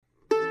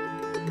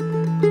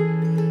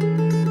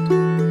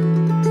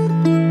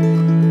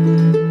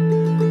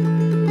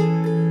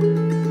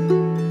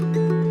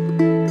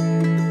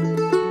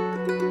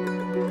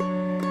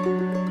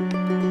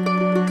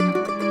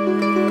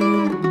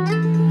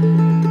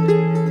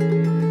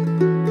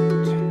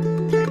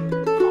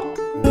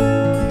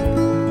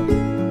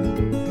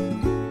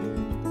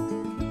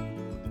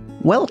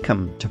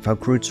Welcome to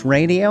Folk Roots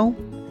Radio.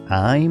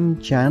 I'm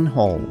Jan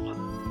Hall.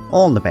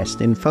 All the best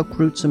in folk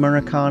roots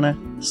Americana,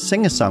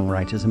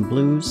 singer-songwriters and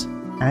blues,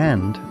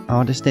 and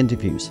artist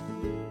interviews.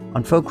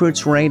 On Folk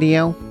Roots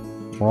Radio,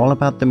 we're all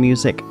about the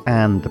music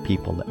and the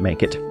people that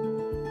make it.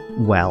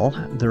 Well,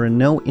 there are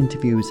no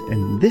interviews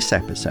in this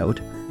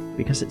episode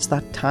because it's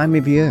that time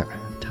of year.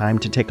 Time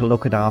to take a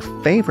look at our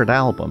favourite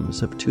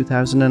albums of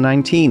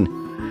 2019.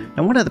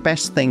 And one of the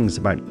best things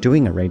about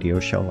doing a radio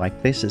show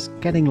like this is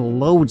getting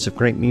loads of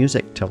great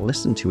music to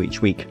listen to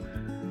each week.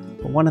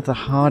 But one of the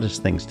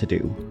hardest things to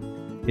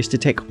do is to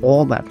take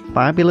all that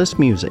fabulous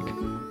music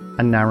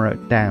and narrow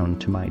it down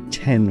to my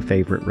 10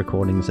 favourite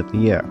recordings of the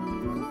year.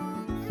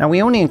 Now,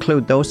 we only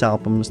include those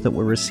albums that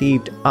were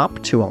received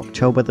up to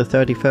October the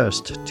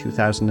 31st,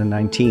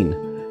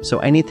 2019. So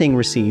anything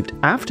received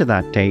after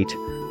that date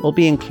will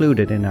be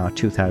included in our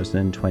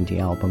 2020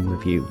 album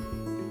review.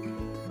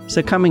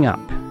 So coming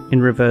up,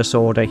 in reverse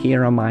order,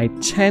 here are my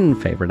 10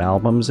 favourite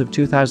albums of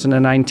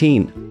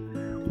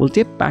 2019. We'll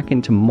dip back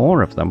into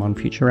more of them on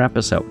future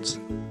episodes.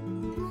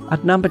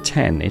 At number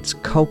 10, it's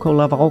Coco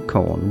Love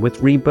Alcorn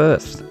with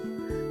Rebirth,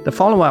 the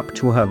follow-up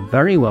to her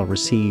very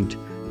well-received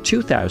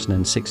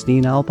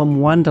 2016 album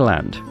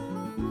Wonderland,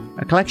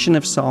 a collection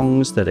of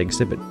songs that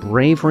exhibit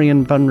bravery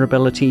and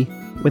vulnerability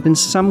with, in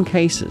some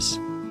cases,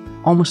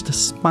 almost a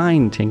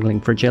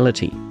spine-tingling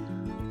fragility,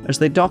 as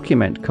they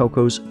document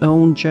Coco's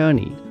own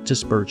journey to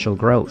spiritual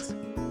growth.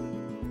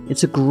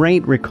 It's a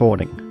great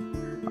recording,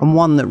 and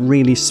one that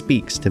really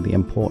speaks to the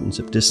importance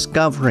of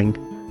discovering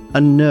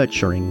and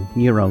nurturing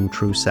your own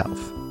true self.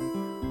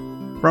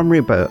 From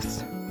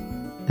Rebirth,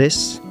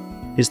 this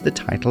is the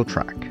title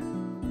track.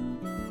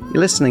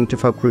 You're listening to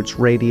Folk Roots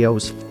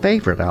Radio's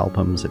favourite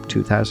albums of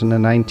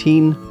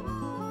 2019,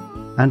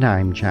 and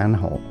I'm Jan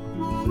Hall.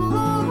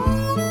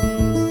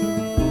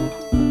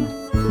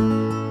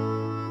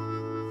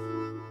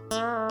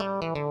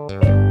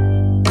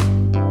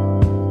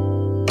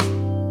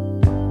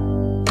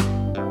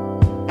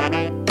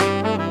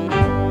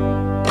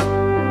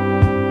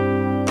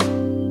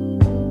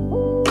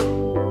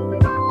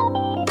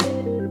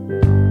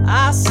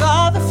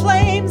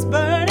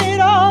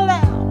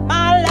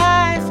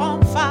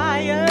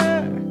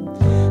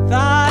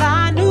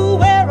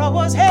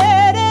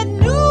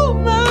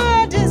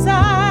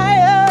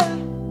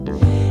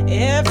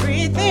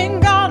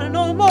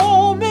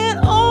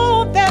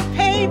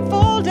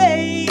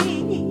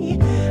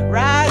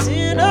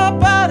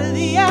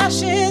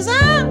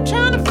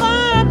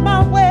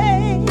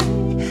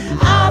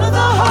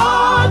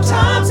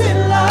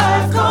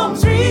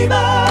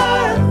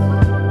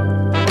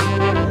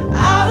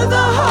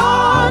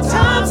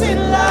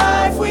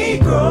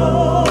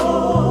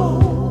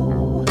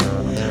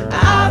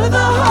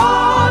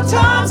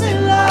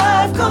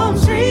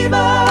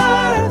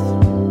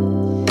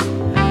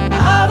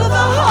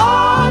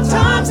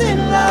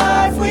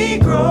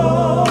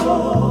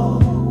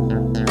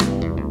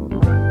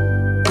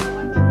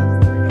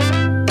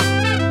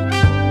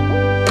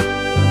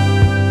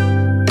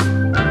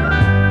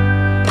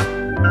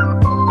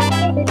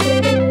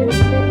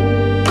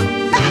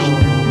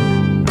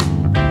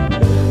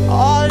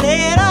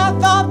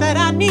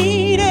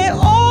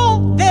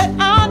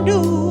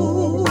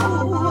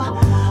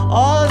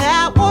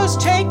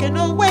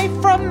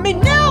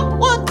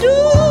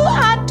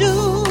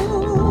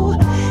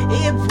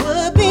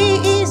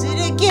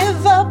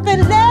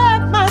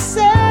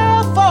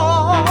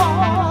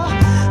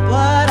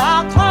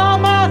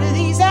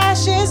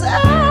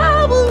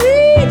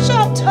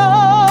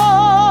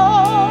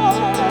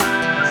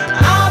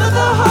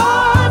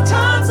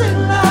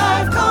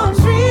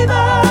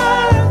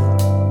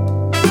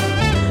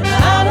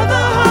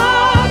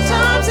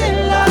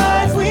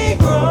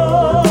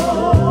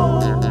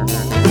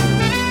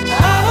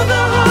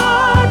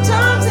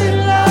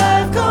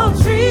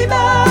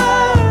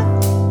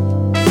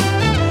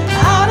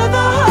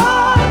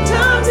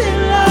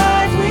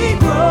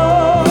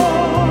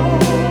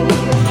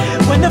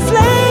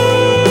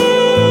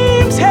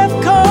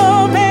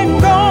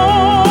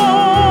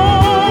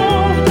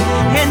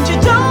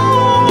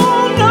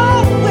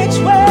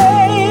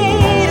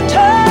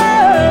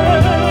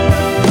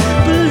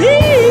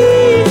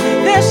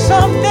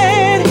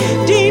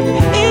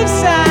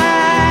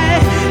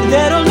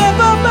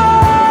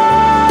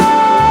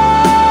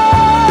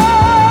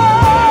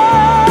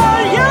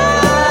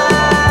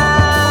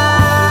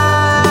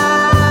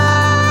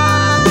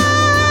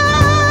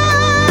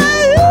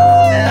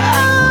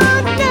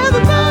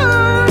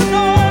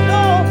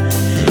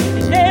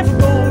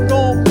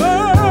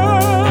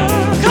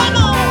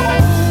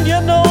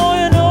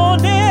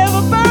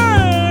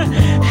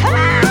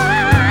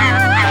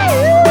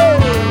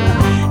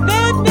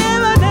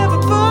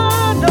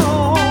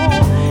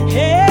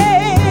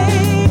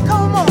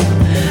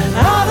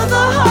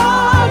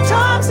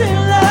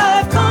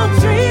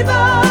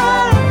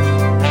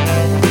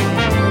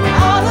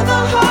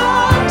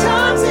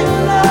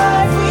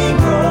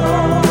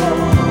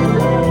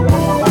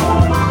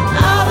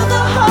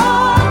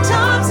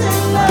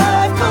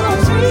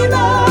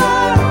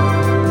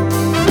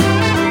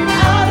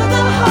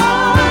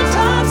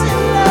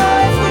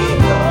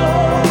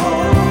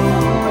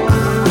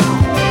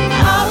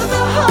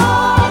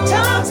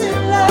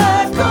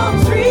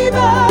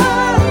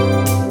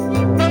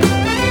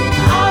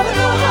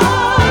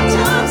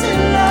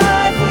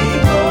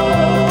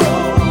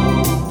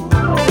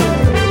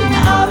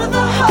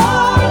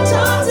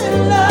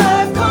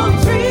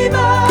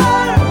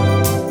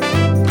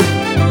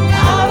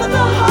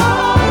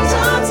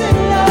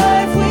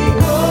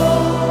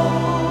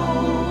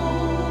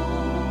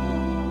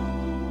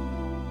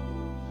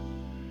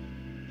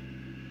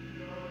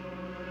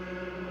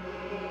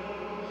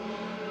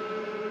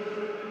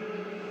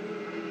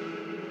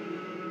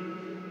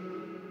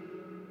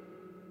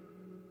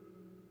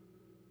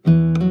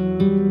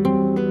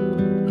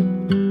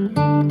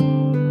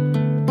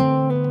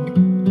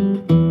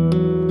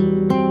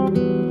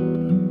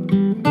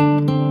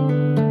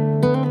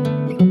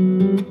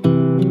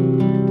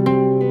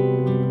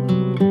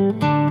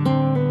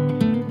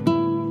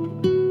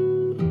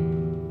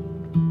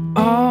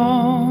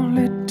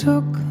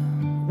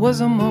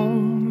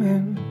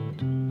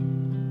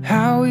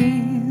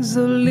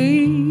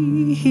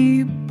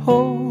 he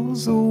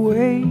pulls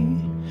away.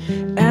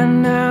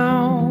 And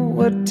now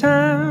a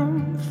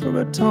time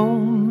for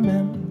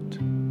atonement,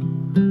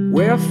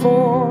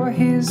 wherefore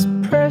his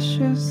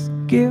precious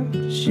gift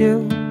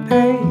she'll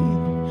pay.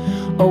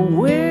 A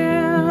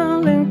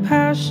willing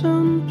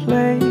passion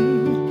play,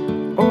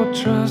 or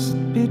trust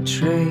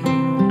betrayed.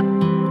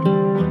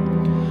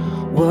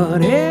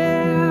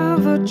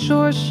 Whatever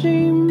choice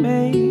she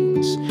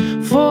makes,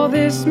 for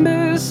this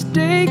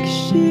mistake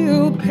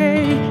she'll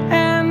pay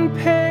and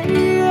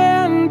pay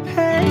and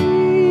pay.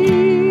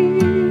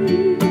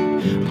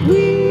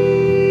 We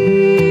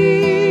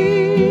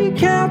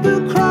count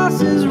the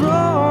crosses row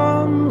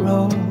on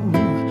row,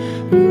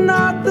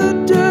 not the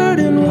dirt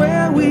in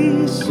where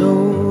we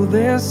sow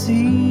their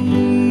seeds.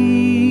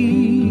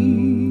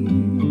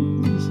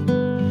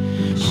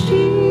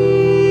 She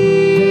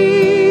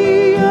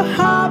a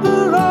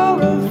harbor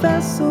or a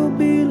vessel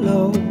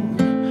below,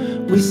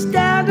 we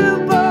stand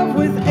above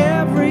with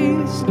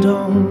every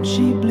stone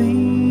she bleeds.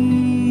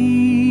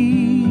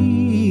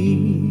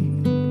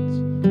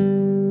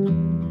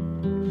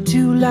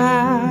 To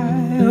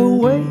lie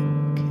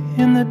awake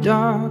in the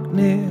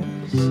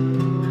darkness,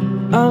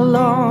 a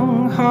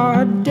long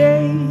hard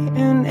day,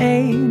 an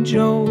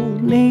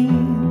age-old need.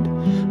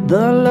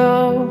 The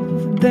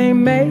love they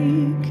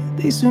make,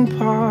 they soon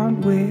part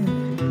with.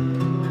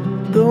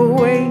 The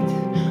weight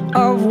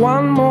of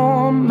one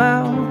more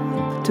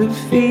mouth to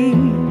feed,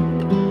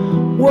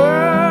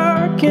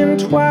 working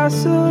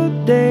twice a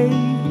day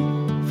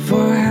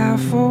for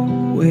half a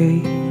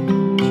wage.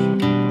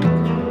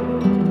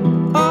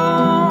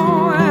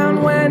 Oh,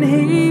 and when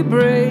he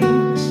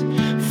breaks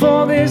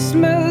for this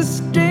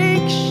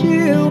mistake,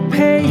 she'll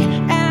pay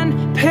and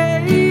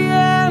pay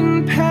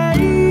and pay.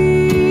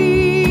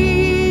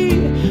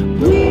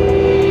 We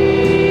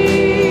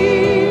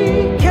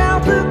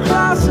count the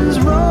crosses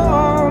row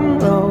on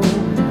row,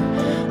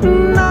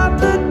 not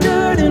the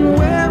dirt in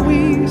where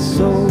we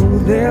sow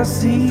their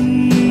seeds.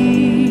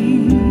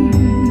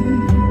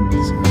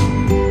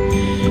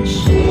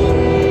 She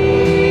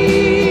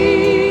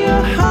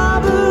a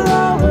harbor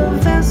or a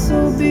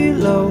vessel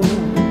below,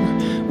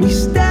 we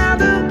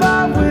stand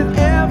above with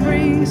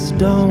every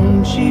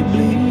stone she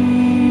bleeds.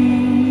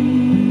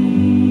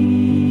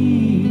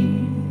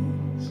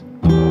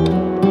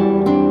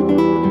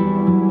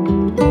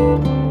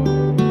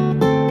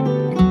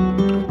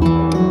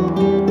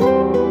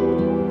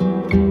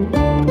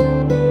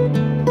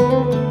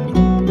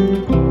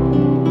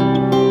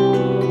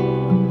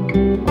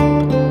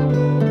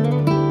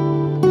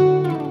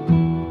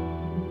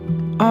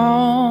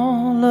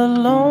 All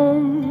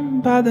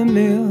alone by the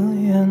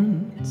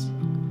millions,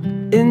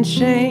 in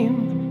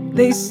shame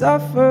they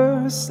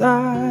suffer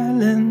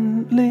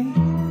silently.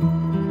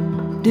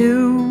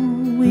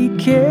 Do we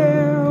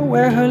care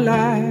where her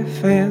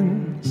life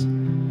ends?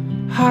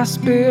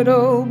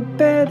 Hospital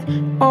bed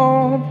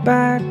or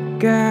back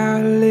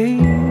alley?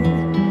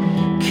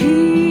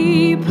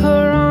 Keep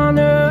her on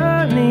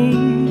her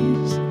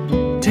knees,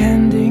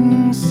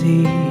 tending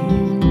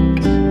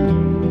seeds.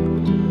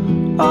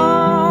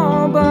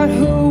 Oh, but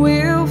who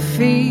will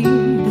feed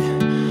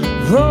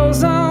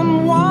those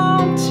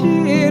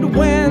unwanted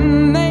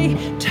when they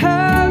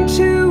turn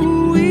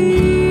to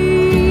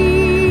weeds?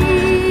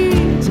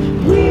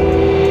 We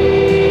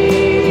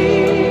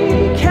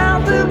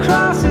count the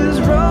crosses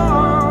row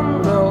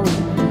on row,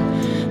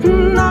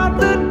 not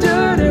the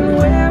dirt in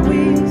where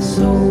we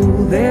sow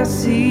their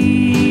seeds.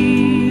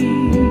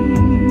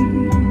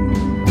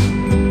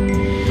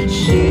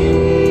 She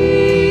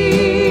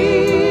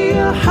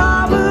a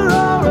harbor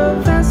or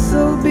a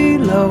vessel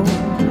below,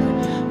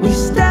 we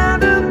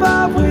stand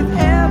above with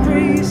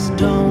every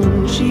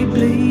stone she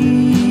bleeds.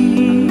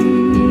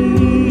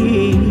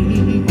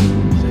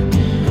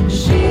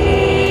 She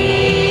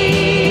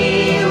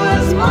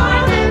was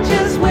more than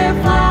just where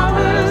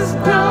flowers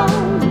grow.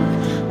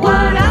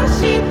 What else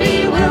she'd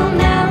be, we'll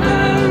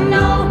never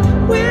know.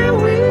 We're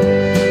we.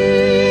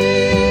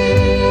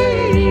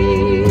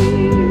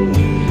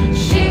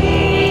 She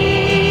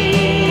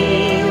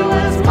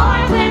was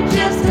more than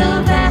just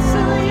a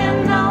vessel, you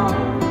know.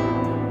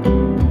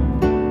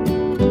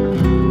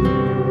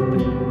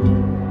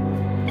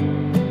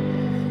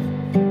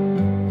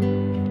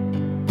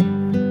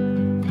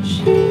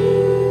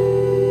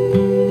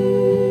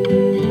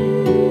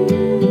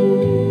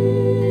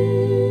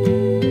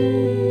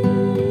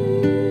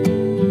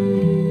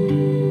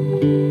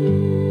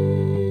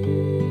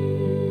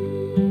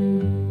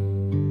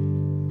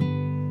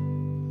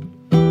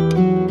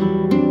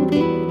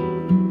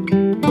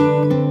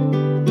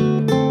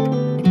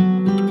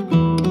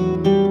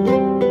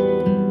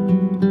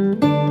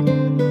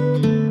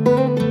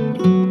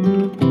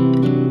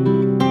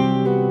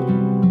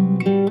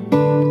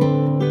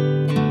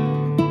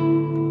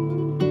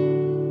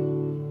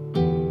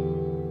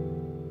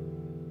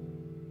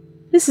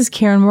 This is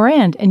Karen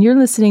Morand, and you're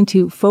listening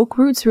to Folk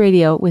Roots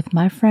Radio with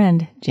my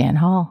friend, Jan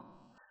Hall.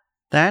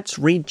 That's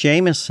Reed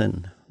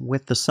Jameson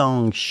with the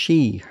song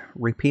She,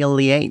 Repeal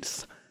the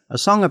Eighth, a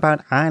song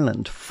about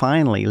Ireland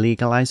finally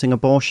legalizing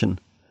abortion.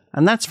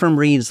 And that's from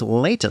Reid's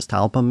latest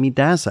album,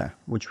 Midaza,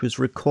 which was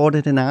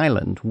recorded in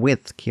Ireland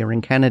with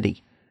Kieran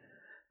Kennedy.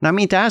 Now,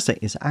 Midaza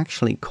is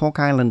actually Cork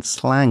Island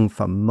slang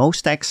for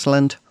most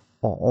excellent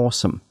or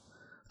awesome.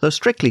 Though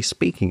strictly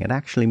speaking, it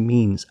actually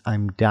means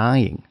I'm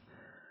dying.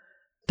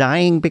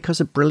 Dying because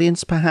of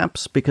brilliance,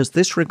 perhaps, because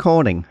this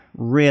recording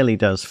really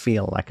does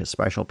feel like a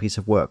special piece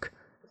of work,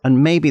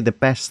 and maybe the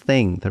best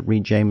thing that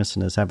Reid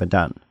Jameson has ever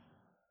done.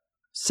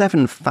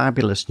 7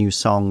 fabulous new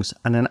songs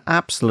and an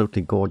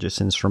absolutely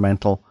gorgeous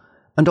instrumental,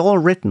 and all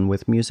written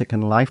with music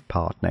and life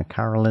partner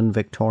Carolyn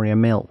Victoria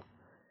Mill.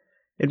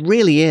 It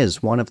really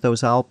is one of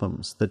those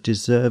albums that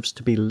deserves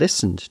to be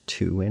listened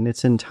to in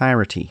its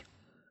entirety.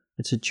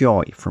 It's a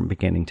joy from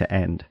beginning to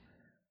end.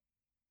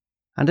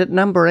 And at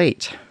number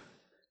 8,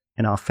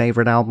 in our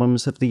favourite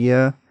albums of the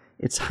year,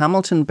 it's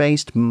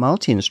Hamilton-based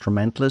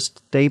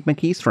multi-instrumentalist Dave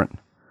McEachran,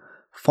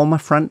 former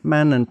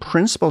frontman and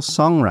principal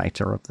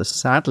songwriter of the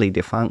sadly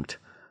defunct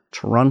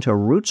Toronto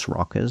roots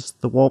rockers,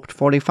 the Warped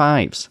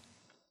 45s.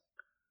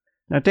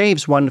 Now,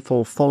 Dave's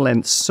wonderful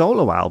full-length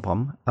solo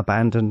album,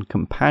 Abandoned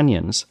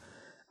Companions,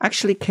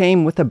 actually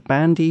came with a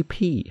band EP,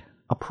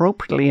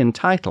 appropriately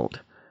entitled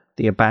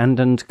The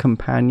Abandoned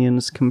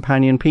Companions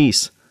Companion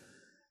Piece,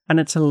 and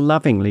it's a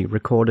lovingly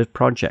recorded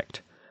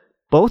project.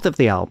 Both of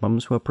the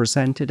albums were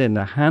presented in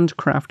a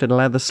handcrafted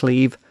leather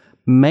sleeve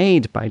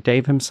made by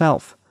Dave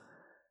himself,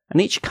 and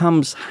each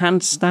comes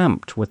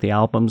hand-stamped with the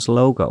album's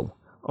logo,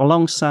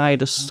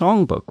 alongside a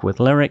songbook with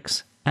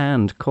lyrics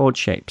and chord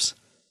shapes.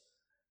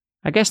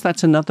 I guess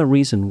that's another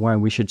reason why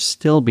we should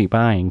still be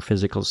buying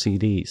physical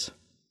CDs.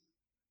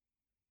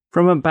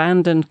 From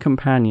Abandoned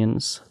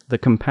Companions, the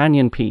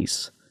companion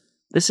piece,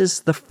 this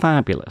is the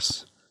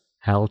fabulous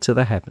Hell to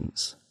the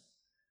Heavens.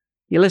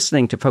 You're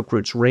listening to Folk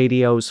Roots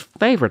Radio's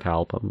favourite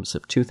albums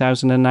of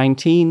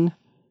 2019,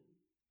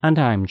 and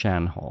I'm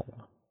Jan Hall.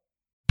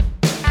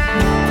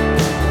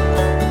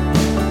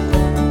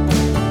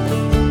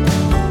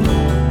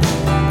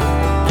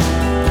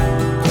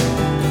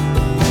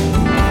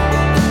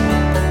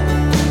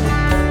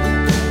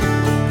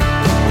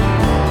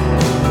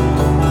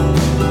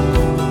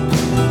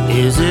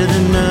 Is it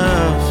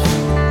enough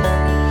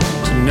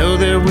to know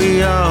that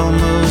we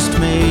almost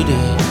made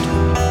it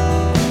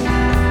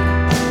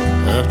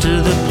up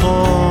to the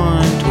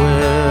point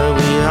where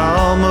we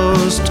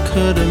almost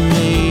could have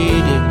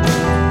made it,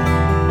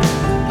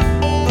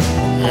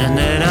 and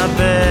that our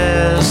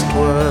best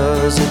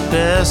was at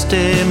best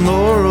a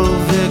moral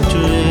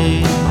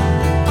victory?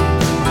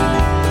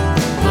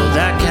 Well,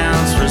 that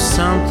counts for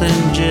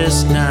something,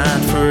 just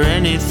not for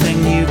anything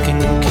you can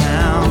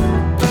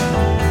count.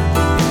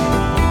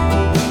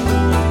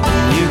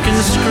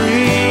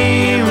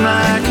 Scream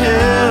like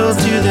hell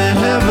to the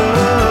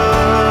heavens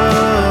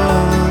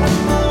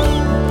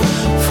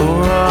for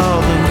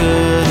all the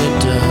good it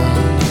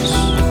does,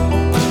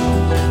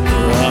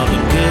 for all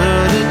the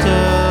good it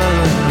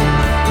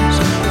does.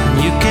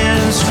 You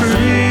can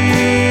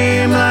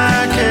scream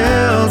like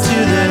hell to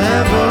the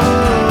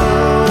heavens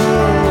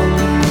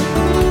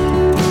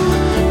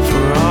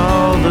for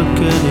all the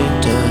good it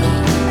does.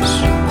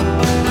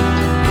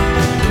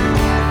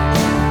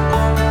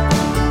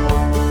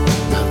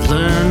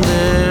 Learn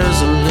there's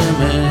a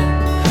limit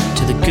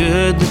to the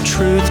good the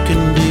truth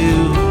can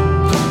do.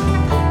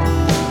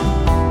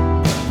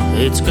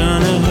 It's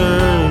gonna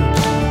hurt,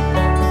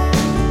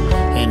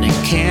 and it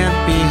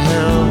can't be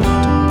helped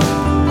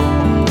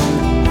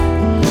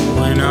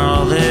when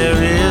all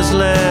there is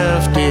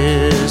left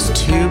is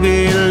to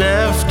be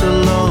left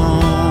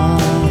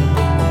alone.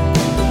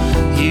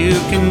 You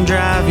can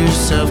drive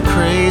yourself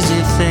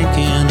crazy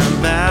thinking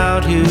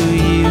about who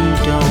you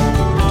don't.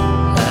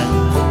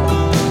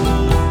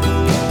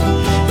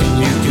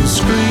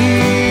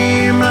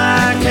 Scream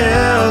like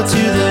hell to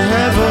the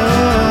heavens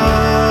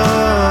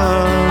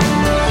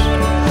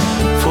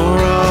for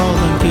all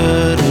the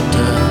good it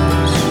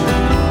does,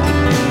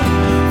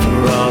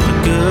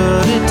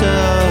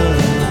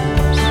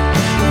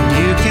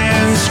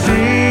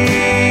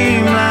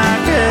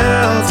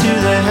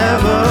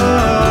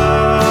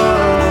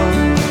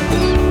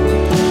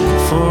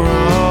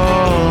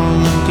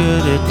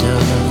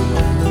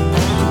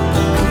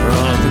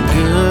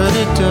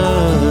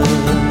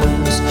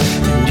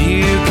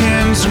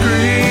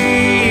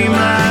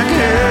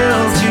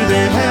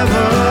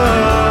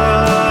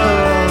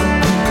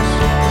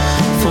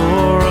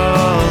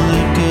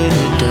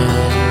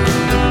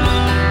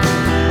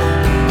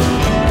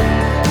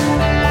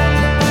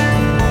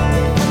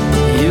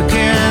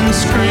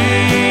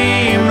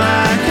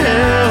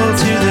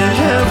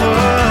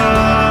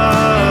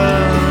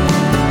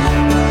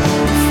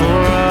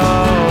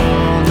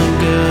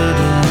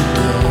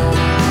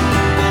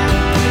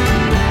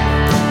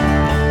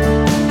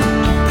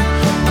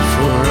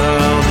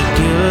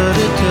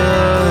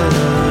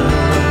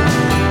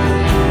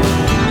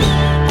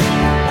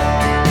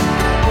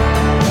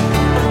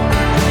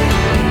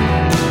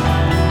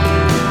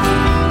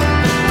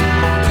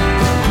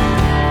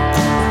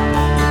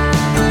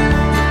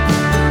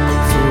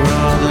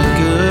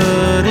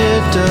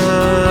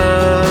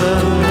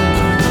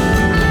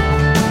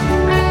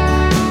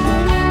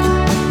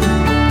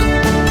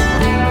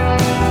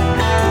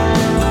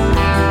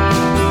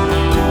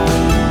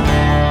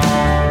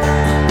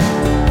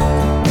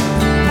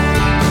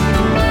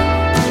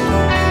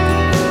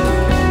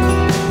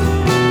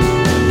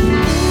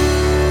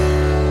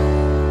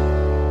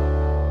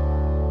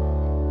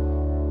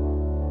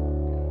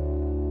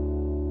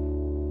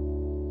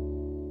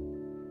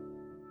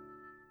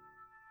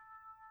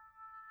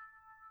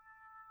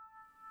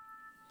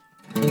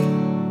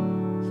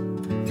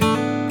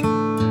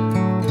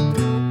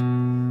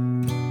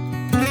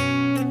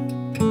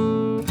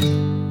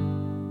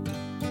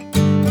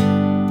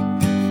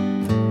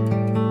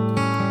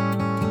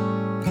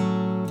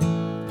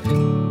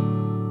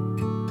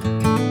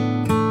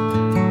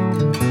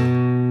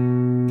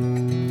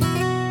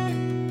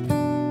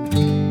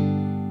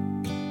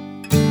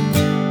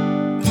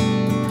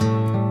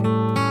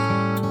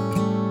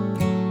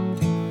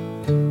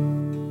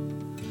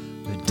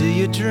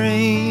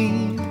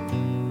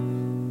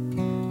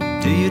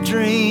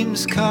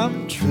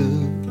 come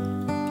true,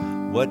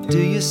 what do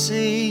you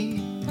see?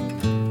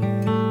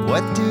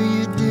 What do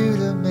you do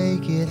to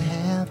make it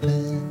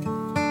happen?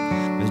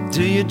 But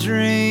do you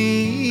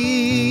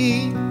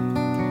dream?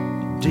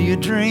 Do your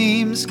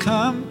dreams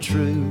come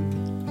true?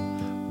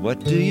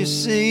 What do you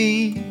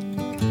see?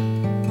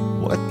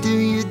 What do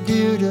you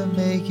do to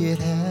make it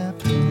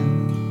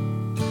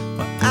happen?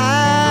 Well,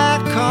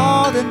 I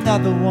called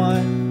another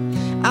one,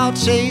 I'll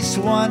chase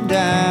one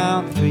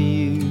down for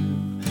you.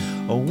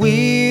 Oh,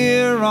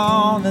 we're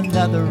on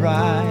another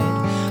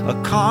ride, a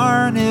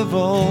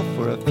carnival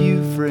for a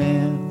few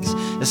friends,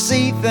 to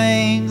see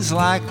things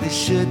like they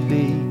should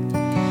be,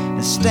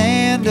 and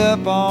stand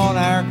up on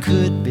our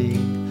could be,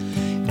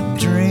 and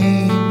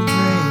dream.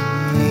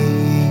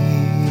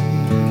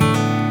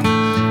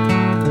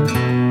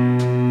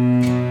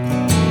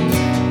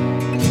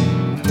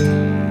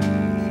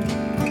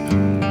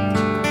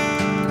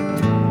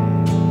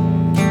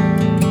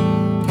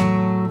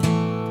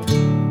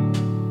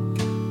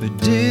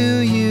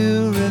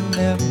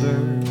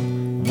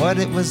 What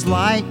it was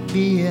like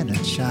being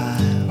a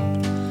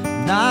child,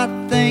 not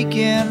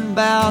thinking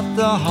about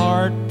the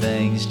hard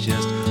things,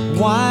 just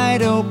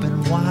wide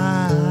open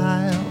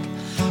wild,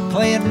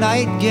 playing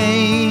night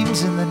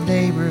games in the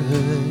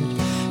neighborhood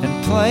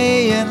and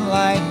playing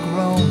like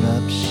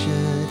grown-ups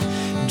should,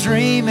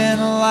 dreaming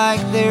like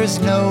there's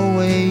no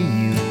way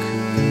you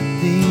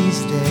could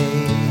these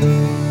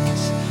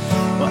days.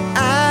 Well,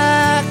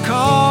 I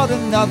called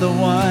another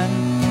one,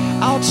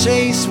 I'll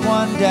chase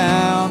one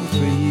down for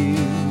you.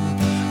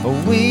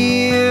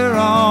 We're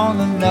on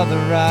another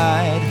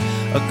ride,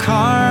 a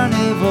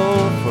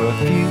carnival for a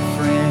few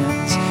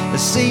friends, to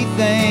see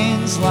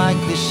things like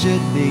they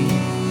should be,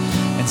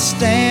 and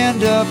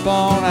stand up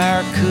on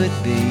our could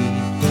be,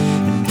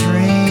 and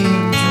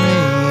dream,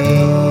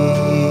 dream.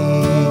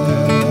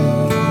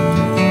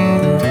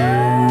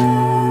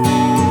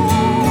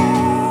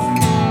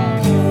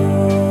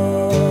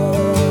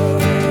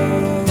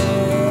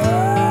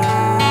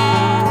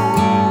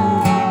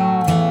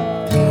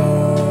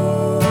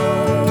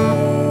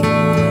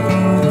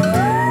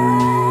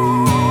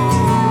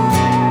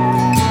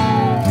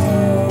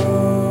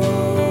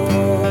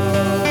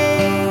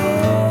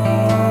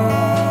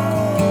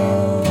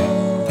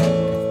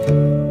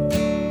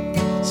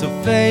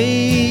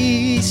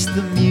 Face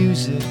the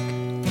music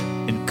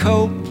and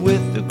cope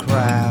with the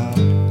crowd.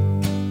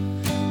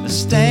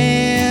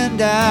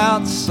 Stand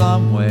out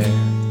somewhere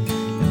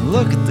and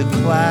look at the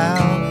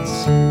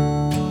clouds.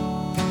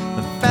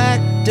 The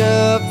fact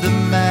of the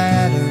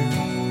matter,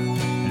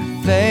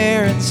 and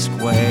fair and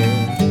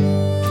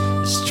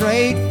square,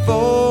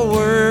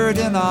 straightforward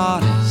and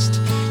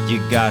honest. You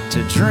got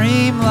to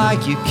dream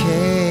like you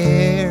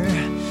care.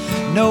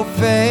 No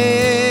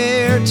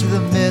fair to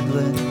the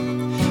Midland,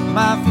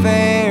 my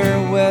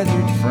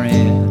fair-weathered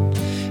friend.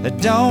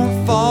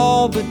 Don't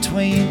fall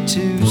between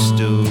two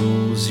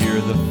stools,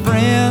 you're the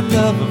friend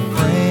of a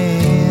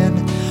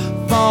friend,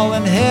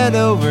 falling head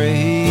over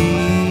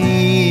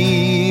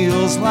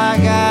heels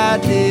like I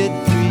did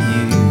for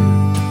you,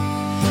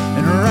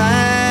 and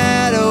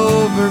right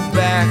over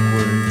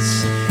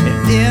backwards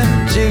and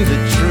into the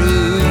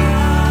truth.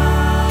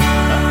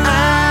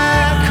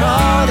 I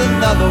caught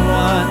another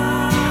one,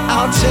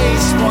 I'll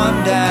chase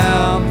one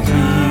down for you.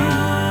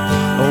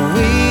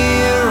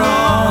 We're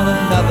on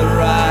another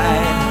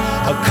ride,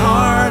 a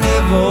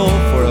carnival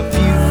for a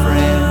few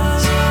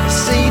friends, to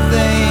see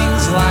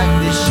things like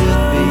they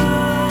should be,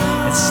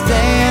 and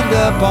stand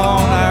up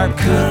on our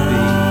could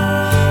be,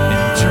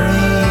 and dream,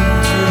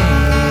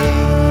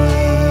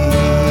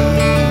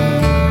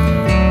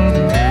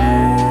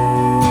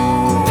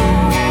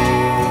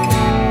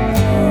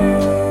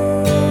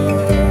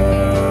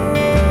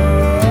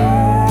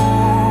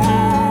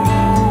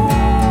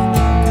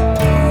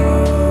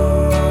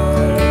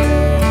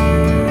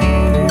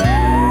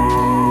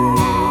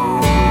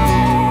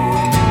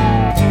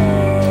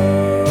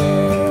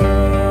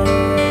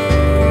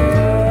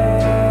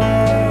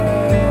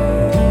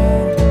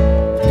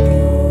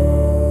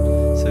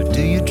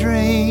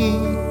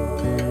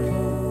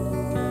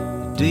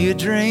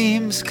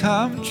 dreams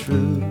come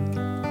true.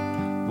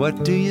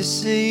 What do you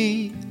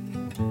see?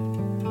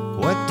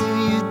 What do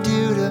you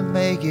do to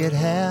make it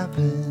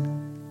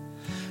happen?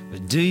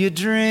 But do you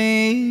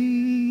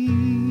dream?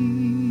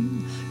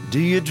 Do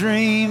your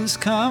dreams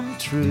come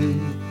true?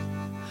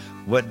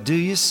 What do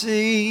you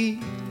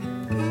see?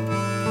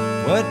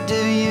 What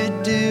do you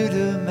do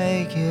to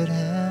make it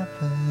happen?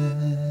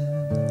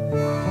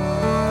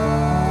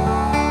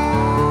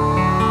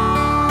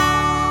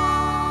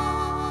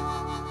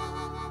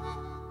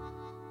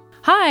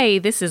 Hi,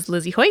 this is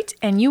Lizzie Hoyt,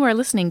 and you are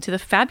listening to the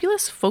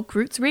fabulous Folk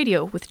Roots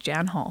Radio with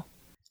Jan Hall.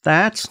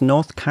 That's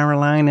North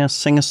Carolina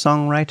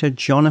singer-songwriter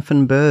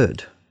Jonathan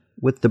Byrd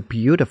with the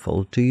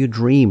beautiful Do You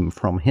Dream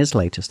from his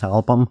latest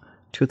album,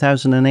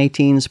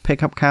 2018's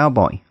Pickup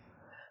Cowboy.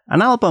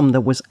 An album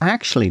that was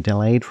actually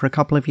delayed for a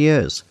couple of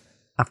years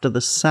after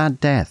the sad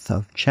death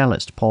of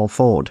cellist Paul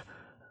Ford,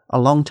 a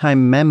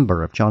longtime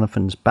member of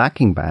Jonathan's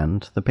backing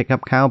band, the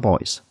Pickup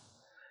Cowboys.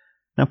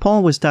 Now,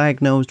 Paul was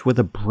diagnosed with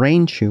a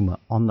brain tumor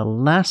on the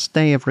last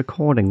day of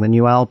recording the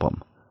new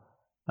album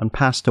and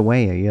passed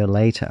away a year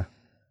later.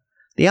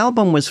 The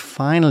album was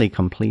finally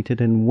completed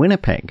in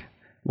Winnipeg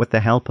with the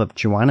help of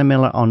Joanna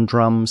Miller on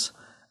drums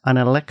and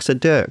Alexa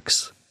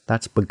Dirks,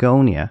 that's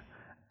Begonia,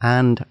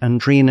 and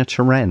Andrina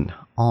Turenne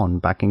on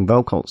backing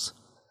vocals,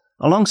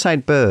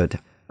 alongside Bird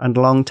and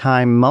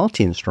longtime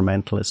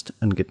multi-instrumentalist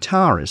and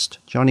guitarist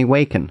Johnny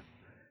Waken.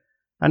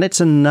 And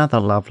it's another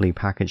lovely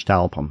packaged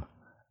album,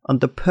 and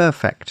the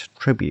perfect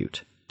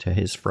tribute to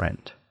his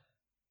friend.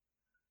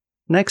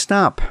 Next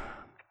up,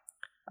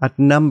 at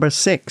number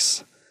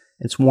 6,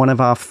 it's one of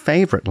our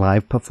favourite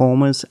live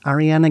performers,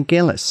 Ariana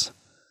Gillis,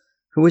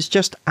 who is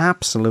just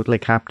absolutely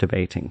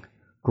captivating.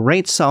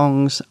 Great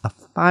songs, a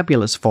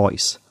fabulous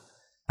voice,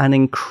 and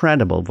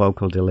incredible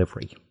vocal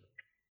delivery.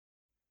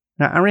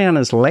 Now,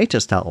 Ariana's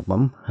latest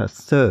album, her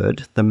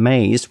third, The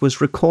Maze, was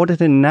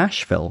recorded in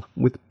Nashville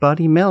with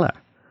Buddy Miller,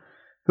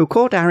 who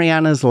caught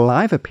Ariana's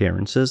live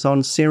appearances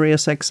on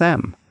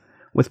SiriusXM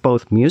with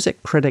both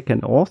music critic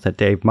and author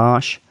Dave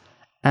Marsh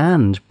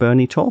and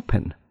Bernie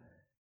Taupin,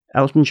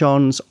 Elton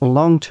John's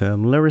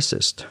long-term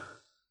lyricist.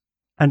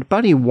 And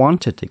Buddy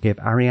wanted to give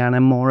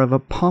Ariana more of a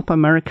pop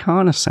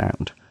Americana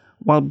sound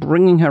while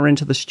bringing her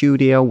into the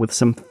studio with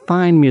some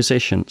fine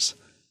musicians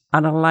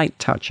and a light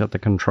touch at the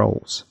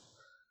controls.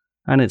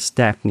 And it's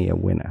definitely a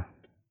winner.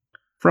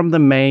 From The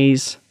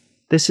Maze,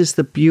 this is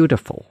the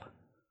beautiful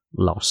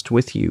Lost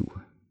With You.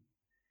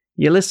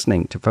 You're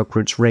listening to Folk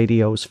Roots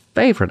Radio's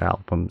favourite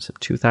albums of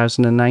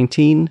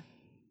 2019,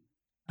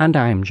 and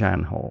I'm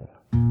Jan Hall.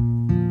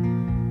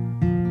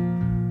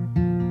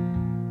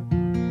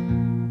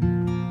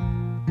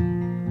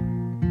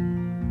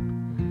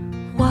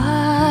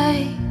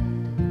 Why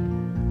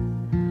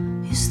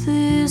is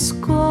this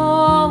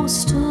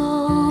ghost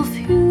of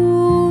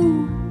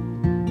you?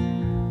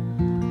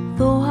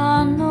 Though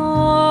I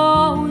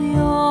know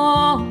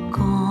you're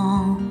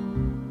gone,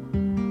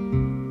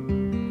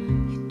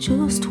 you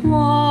just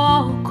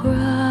walk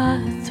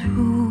right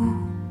through.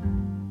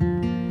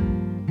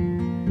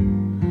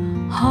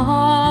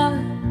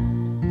 Heart,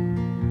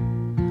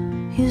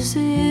 is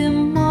it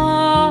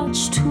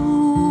much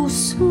too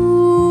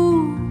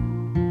soon?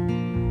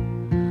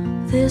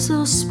 There's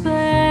a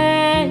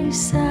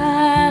space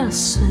I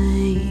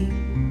see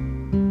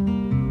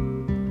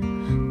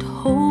to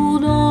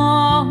hold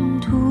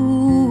on to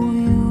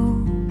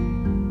you.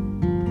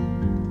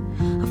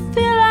 I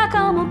feel like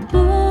I'm a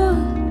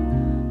bird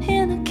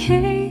in a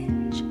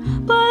cage,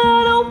 but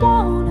I don't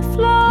wanna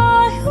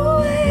fly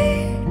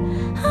away.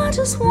 I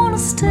just wanna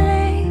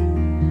stay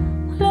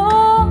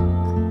locked.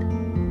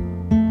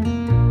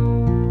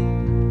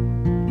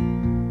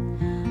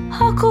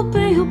 I could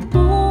be a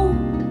boat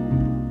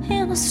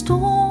in a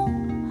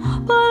storm,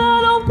 but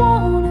I don't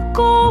wanna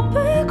go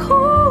back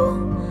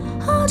home.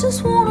 I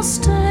just wanna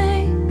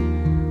stay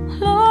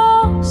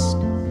lost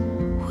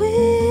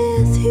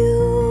with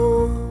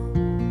you.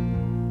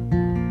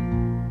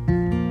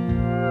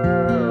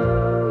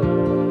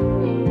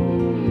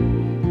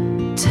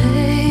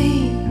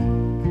 Take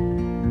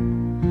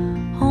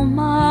all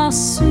my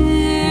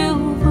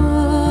silver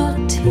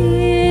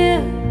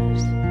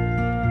tears,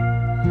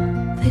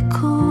 they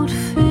could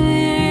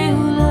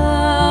fill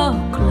a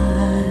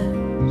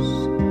glass.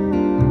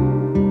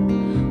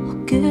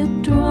 I'll get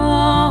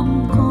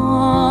drunk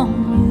on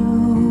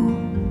you.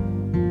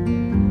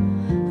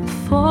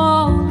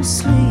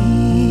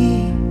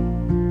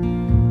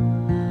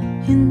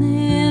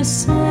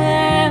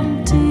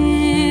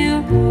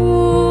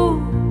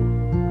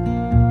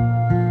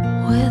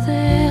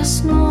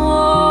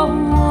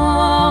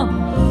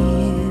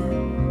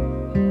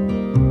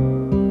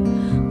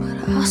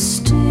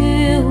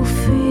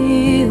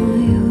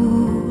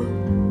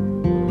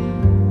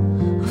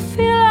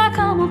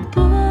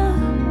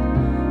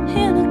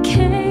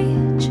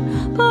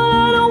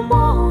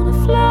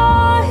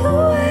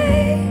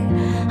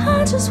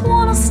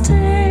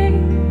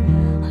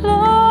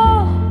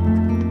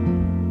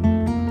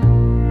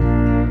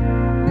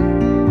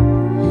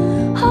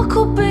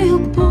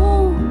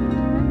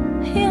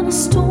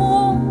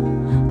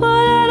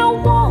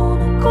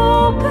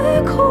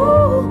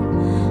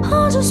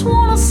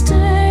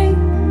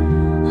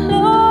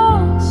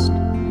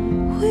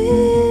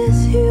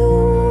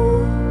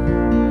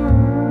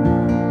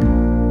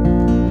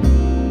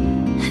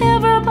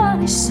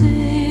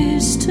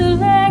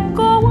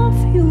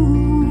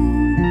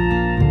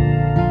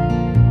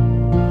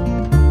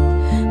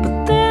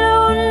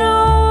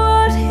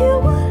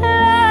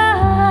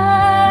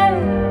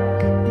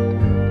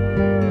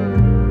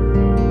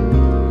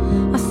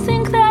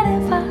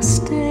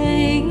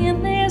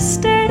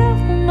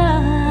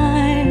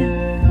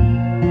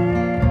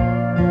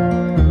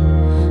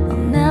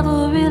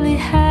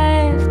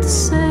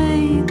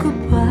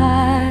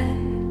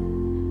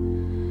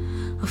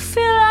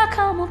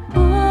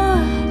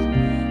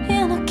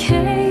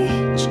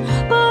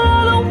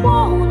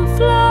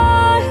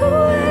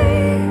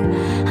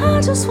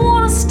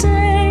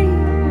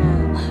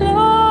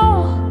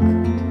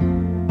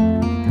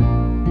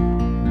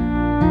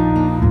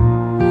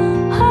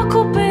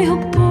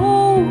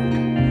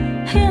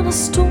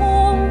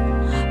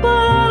 but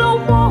I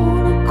don't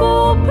wanna go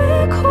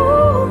back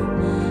home.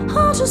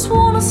 I just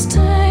wanna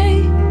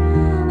stay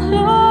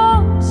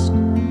lost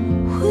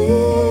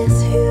with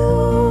you.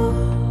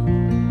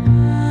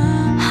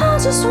 I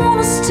just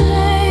wanna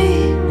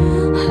stay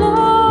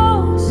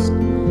lost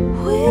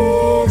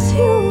with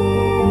you.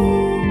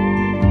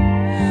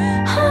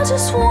 I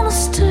just wanna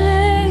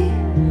stay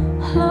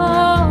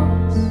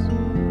lost.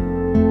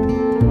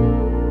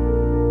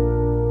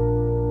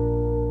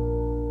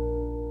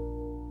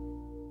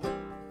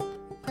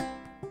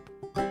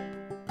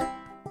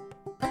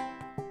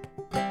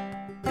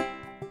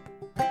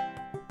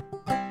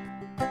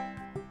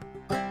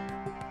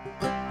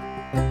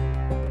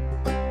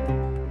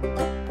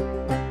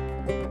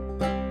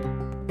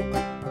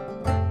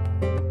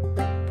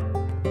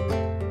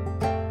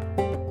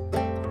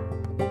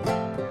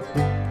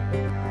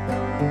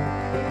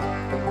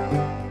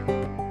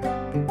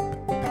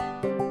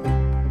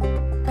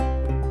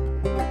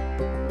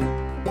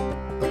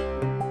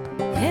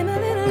 In a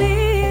little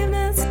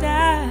evening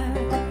star,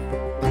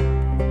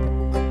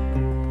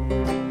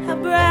 how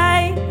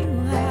bright you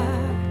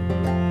are.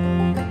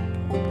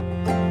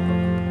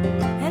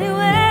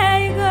 Anywhere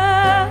you go,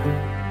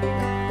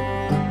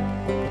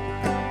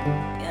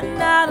 you're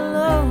not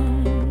alone.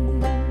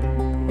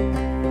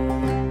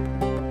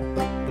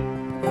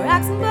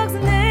 Rocks and bugs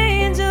and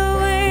angel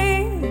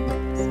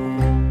wings,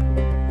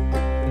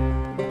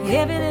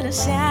 every little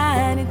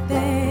shiny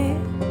thing.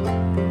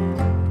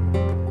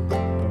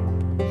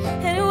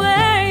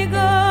 Anywhere you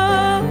go,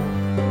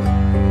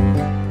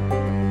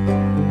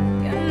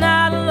 you're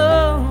not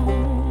alone.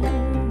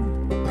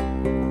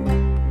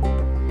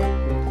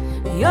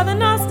 You're the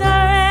North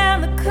Star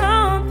and the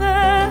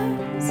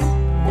compass,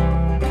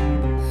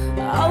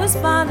 always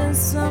finding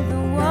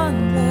something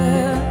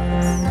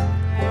wondrous.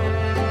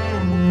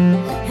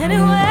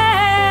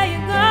 Anywhere you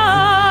go,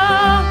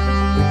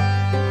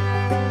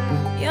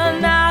 you're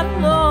not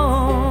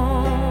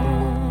alone.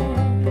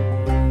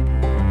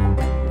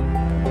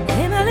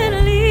 In a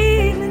little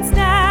evening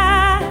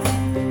star,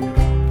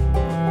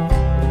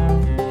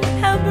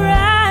 how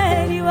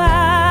bright you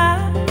are.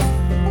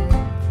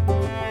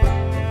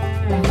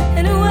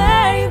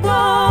 Anywhere you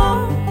go,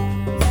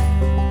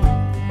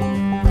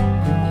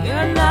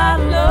 you're not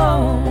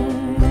alone.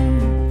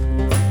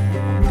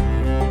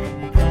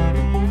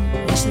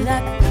 Wish that I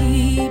could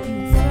keep you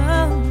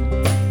from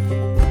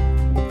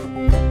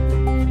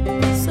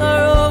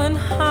sorrow and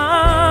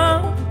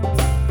harm.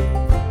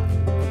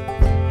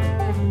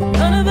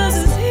 None of us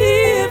is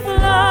here for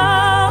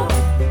long,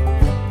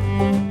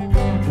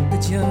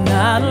 but you're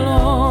not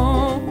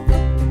alone.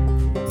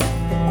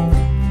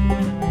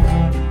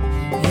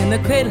 In the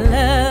cradle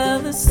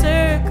of the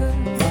circle,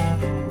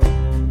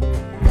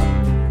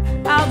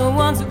 all the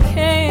ones who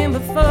came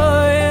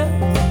before you,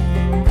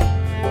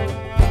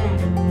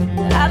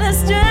 all the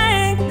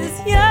strength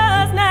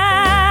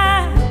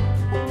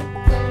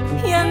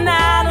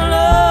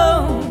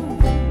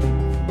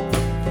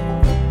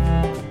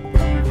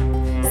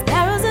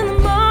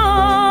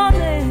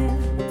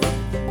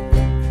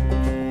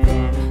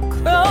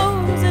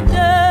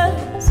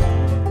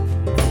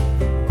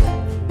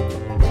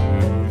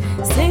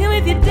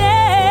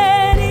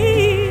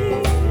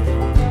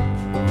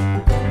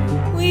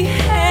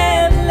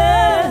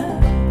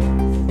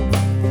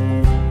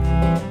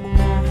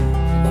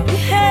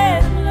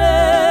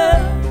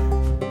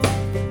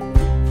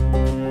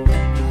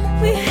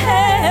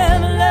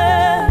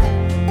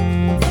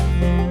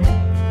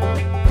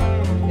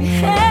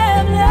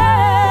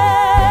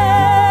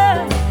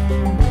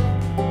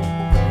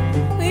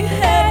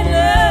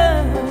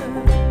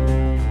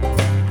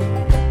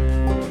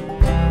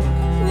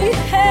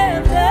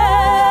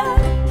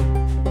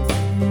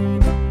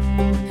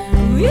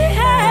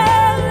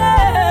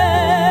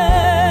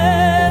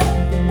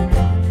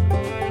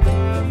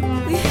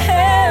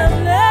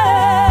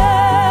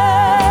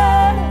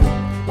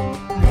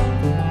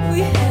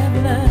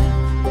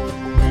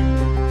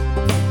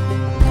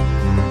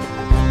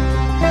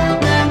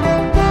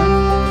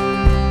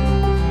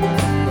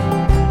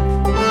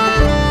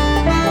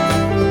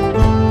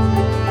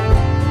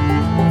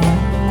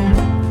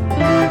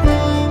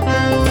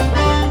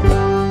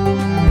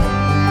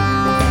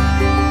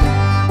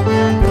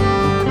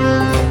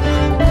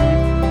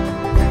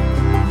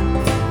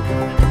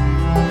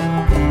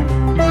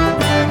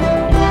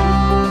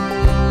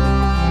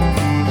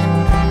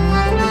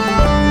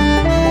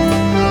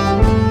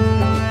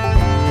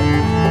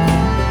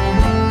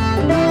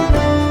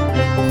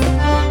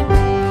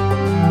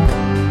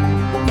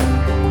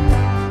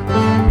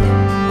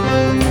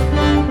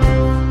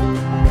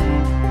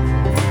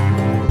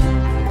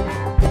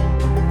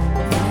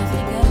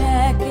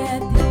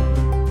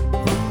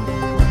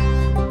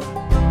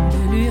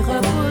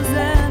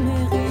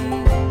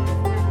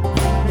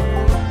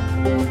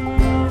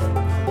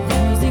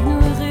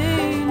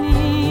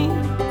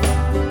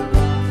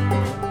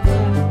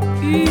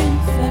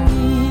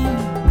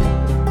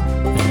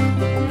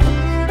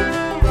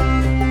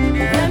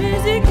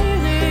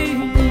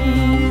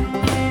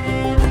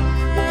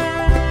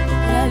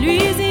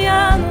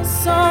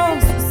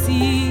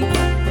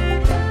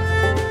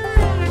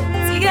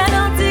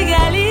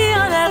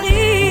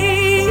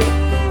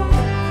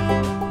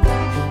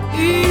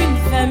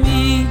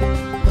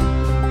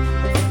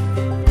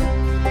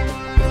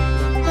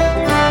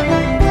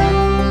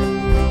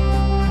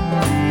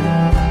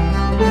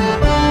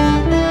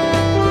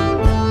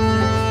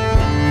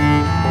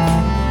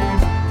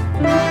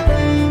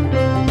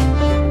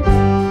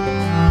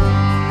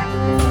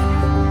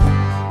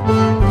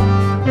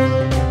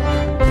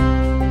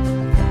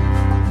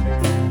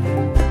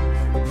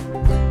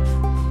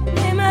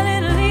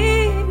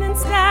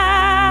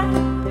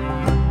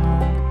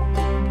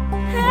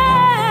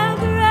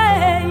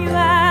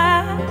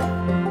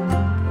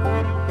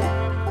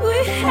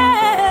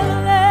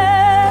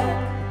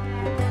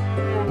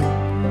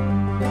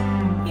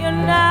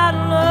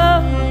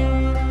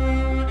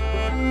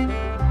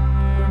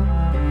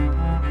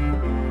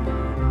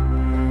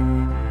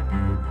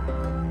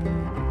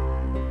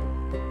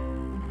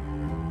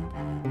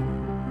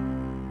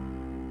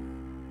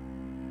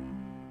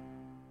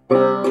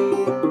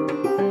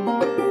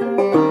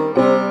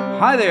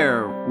Hi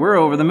there, we're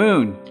Over the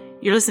Moon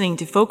You're listening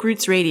to Folk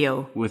Roots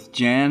Radio with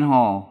Jan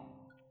Hall.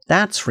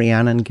 That's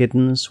Rhiannon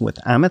Giddens with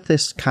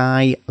Amethyst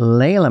Kai,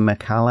 Layla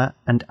McCalla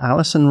and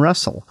Alison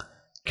Russell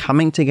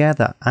coming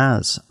together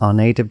as Our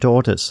Native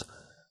Daughters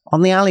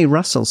on the Ali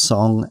Russell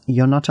song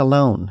You're Not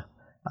Alone,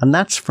 and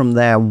that's from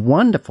their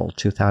wonderful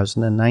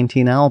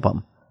 2019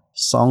 album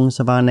Songs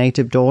of Our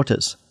Native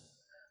Daughters,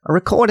 a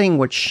recording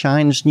which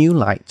shines new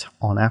light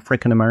on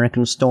African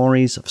American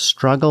stories of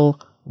struggle,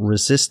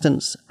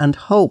 resistance and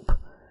hope,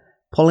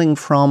 pulling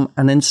from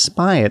and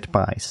inspired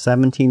by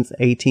 17th,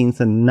 18th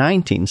and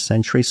 19th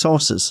century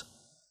sources,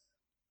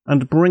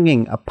 and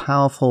bringing a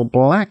powerful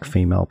black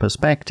female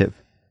perspective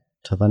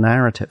to the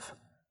narrative.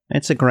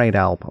 It's a great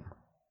album.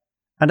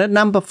 And at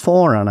number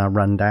 4 on our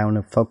rundown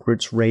of Folk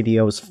Roots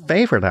Radio's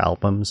favourite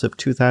albums of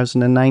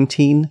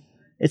 2019,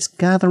 it's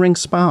Gathering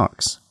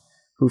Sparks,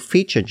 who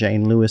feature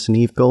Jane Lewis and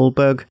Eve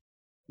Goldberg,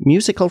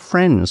 musical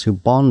friends who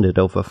bonded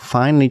over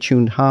finely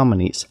tuned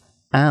harmonies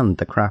and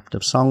the craft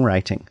of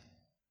songwriting.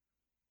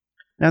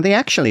 Now, they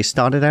actually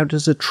started out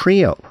as a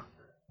trio,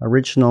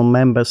 original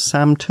member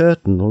Sam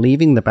Turton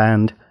leaving the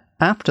band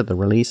after the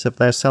release of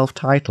their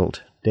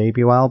self-titled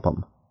debut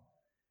album.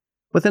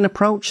 With an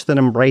approach that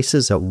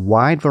embraces a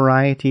wide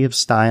variety of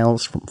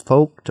styles from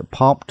folk to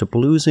pop to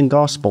blues and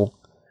gospel,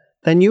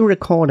 their new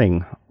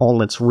recording, All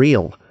That's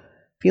Real,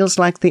 feels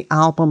like the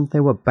album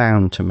they were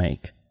bound to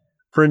make,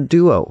 for a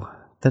duo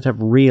that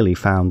have really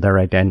found their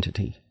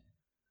identity.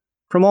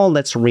 From All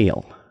That's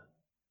Real,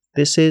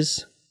 this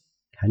is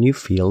Can You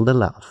Feel the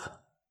Love?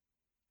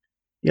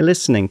 You're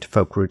listening to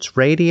Folk Roots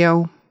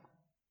Radio,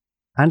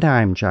 and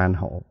I'm Jan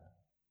Hall.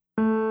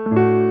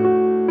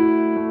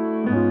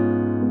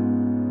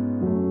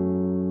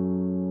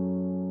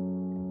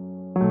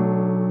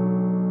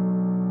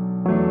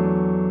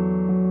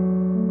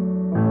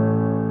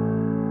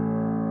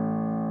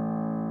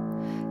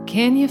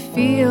 Can you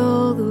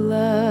feel the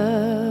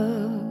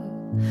love?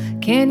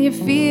 Can you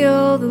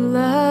feel the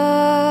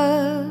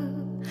love?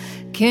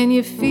 Can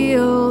you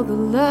feel the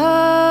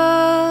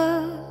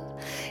love?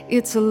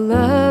 It's a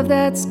love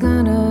that's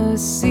gonna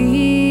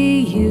see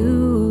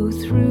you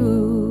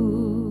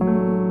through.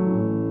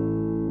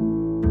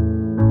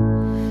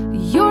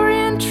 You're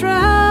in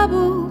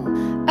trouble,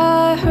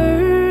 I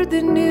heard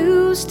the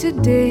news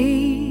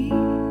today.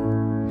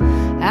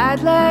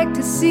 I'd like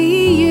to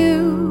see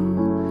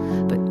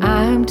you, but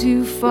I'm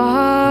too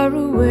far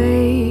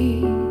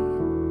away.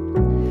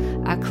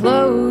 I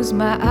close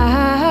my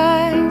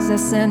eyes, I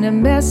send a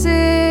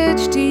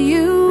message to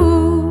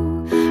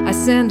you. I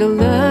send a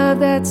love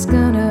that's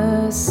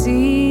gonna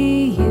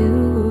see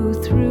you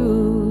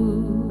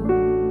through.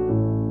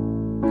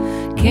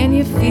 Can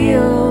you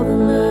feel the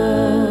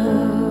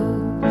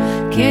love?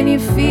 Can you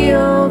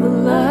feel the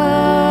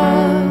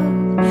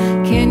love?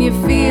 Can you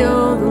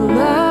feel the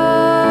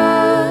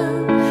love?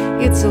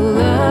 It's a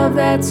love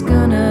that's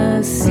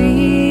gonna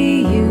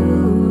see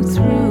you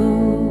through.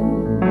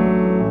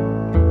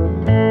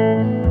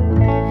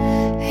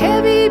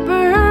 Heavy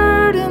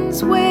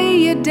burdens weigh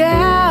you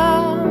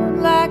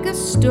down like a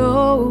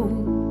stone.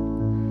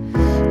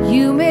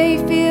 You may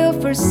feel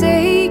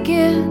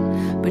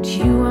forsaken, but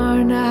you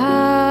are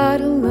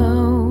not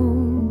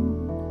alone.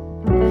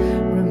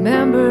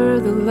 Remember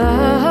the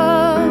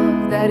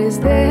love that is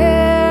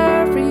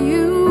there for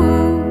you.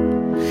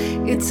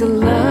 It's a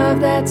love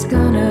that's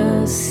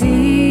gonna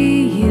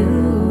see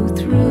you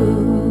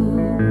through.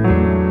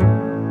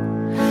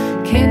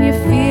 Can you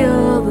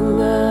feel the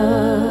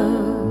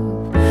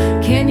love?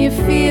 Can you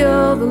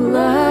feel the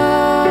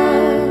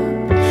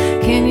love?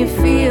 Can you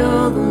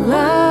feel the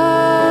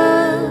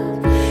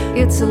love?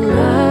 It's a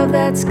love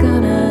that's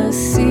gonna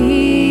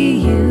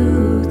see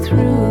you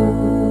through.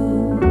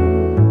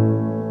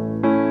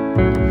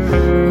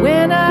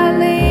 When I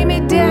lay me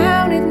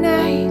down at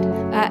night,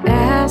 I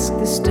ask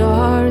the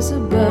stars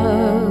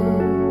above,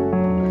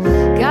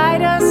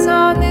 guide us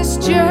on this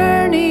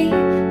journey,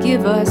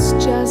 give us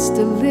just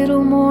a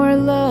little more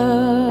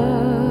love.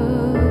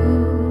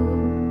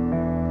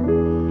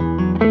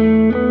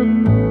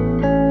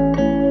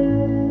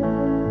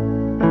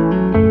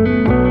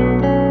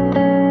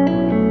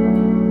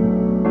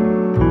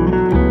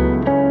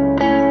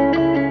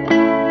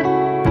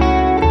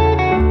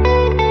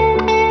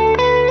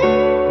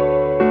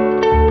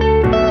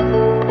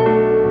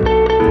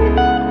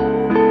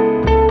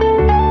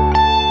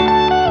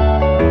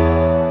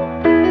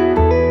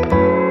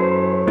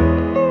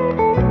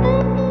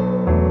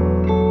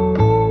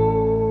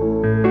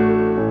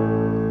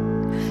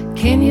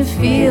 Can you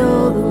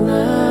feel the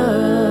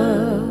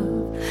love?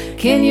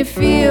 Can you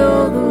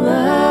feel the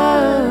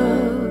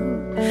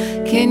love?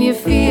 Can you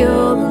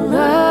feel the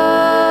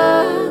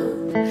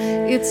love?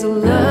 It's a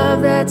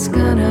love that's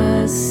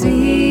gonna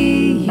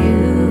see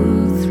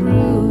you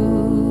through.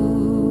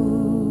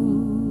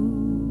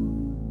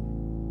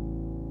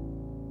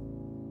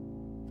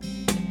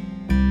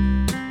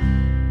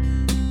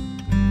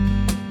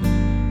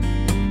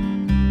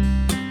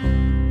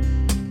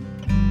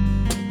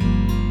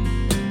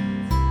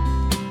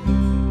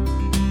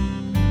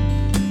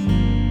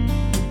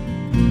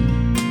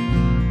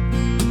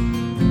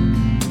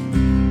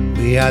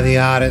 are the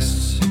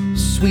artists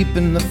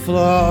sweeping the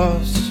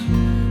floors.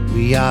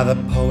 We are the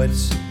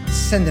poets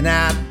sending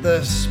out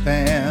the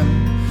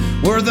spam.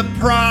 We're the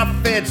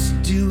prophets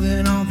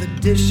doing all the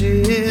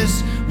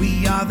dishes.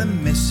 We are the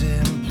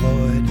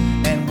misemployed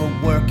and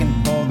we're working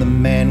for the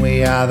man.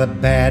 We are the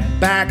bad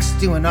backs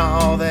doing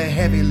all the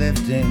heavy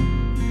lifting.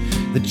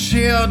 The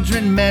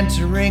children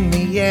mentoring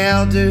the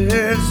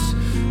elders.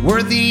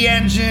 We're the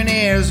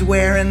engineers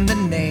wearing the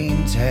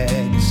name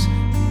tags.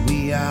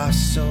 We are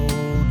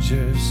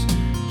soldiers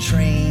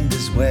trained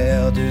as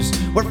welders.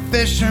 We're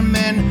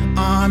fishermen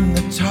on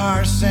the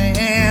tar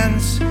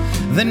sands.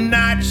 The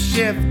night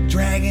shift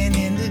dragging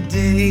into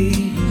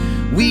day.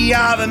 We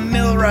are the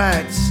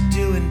millwrights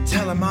doing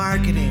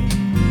telemarketing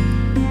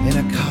in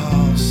a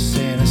call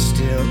center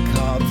still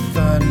called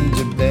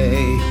Thunder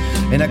Bay.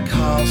 In a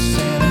call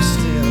center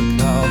still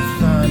called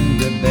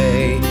Thunder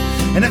Bay.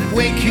 And if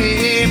we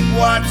keep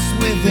what's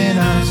within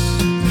us,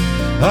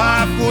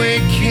 if we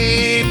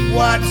keep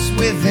what's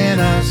within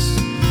us,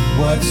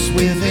 what's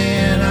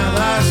within of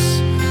us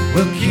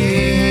will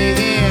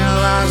kill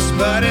us.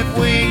 But if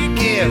we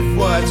give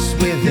what's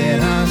within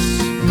us,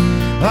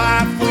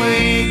 if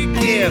we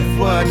give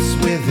what's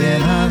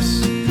within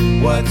us,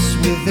 what's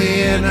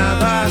within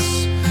of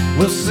us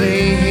will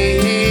save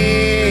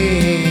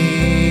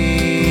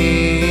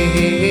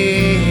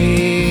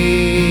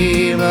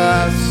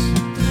us.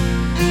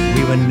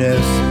 We were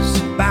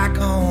nurses back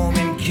home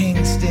in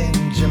Kingston,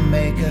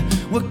 Jamaica.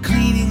 We're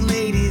cleaning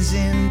ladies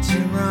in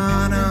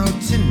Toronto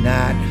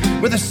tonight.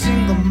 We're the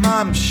single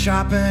mom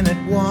shopping at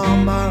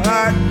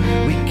Walmart.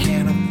 We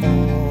can't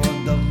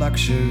afford the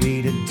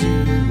luxury to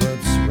do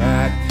what's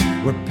right.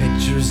 We're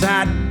pitchers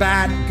at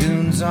bat,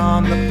 goons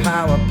on the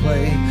power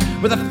play.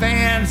 We're the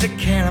fans that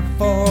can't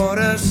afford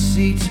a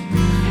seat.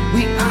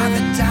 We are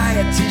the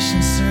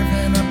dietitians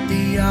serving up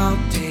the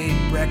all-day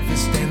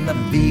breakfast and the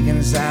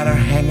vegans that are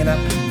hanging up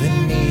the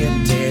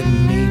near-dead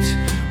meat.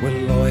 We're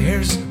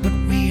lawyers, but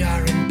we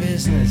are in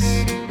business.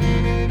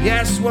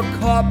 Yes, we're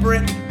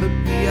corporate, but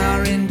we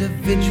are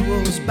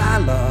individuals by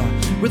law.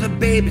 We're the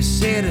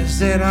babysitters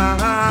that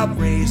are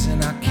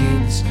raising our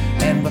kids,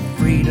 and we're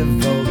free to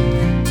vote,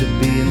 to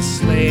be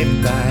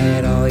enslaved by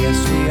it all. Yes,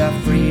 we are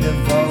free to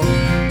vote,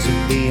 to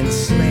be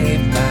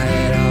enslaved by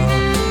it all.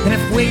 And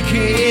if we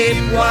keep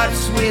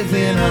what's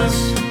within us,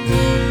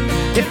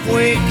 if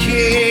we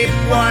keep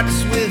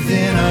what's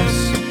within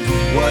us,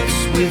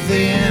 what's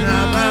within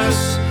of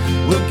us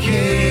will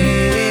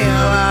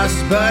kill us.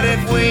 But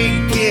if we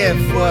give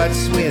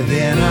what's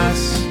within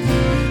us,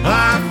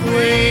 if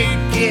we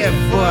give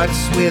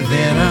what's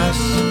within us,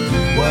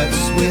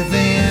 what's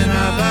within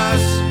of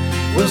us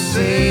will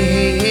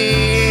save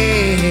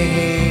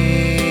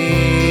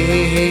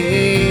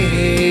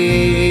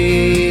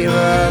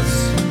us.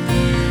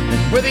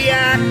 And we're the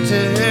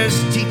actors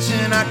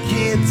teaching our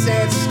kids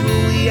at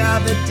school. We are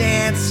the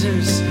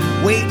dancers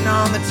waiting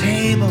on the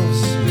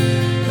tables.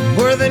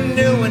 We're the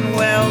new and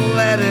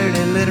well-lettered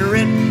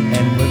illiterate,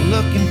 and we're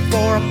looking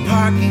for a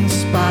parking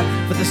spot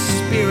for the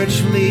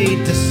spiritually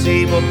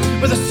disabled.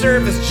 We're the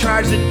service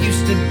charge that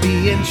used to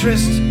be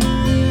interest.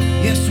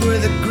 Yes, we're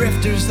the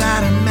grifters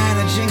that are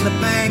managing the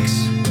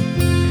banks.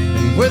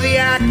 And we're the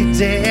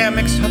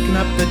academics hooking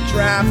up the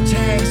draft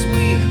tanks.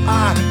 We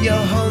are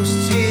your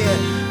hosts here.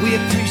 We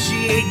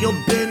appreciate your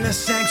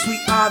business, thanks. We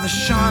are the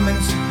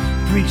shamans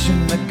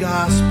preaching the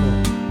gospel.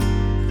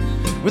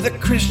 We're the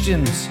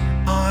Christians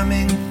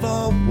arming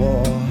for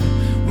war.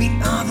 We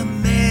are the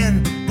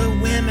men, the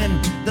women,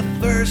 the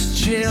first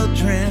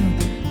children,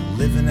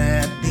 living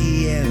at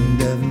the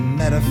end of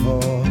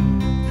metaphor.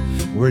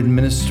 We're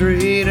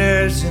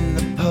administrators in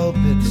the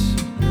pulpits,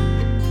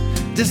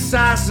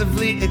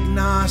 decisively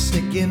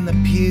agnostic in the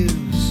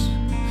pews.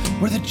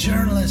 We're the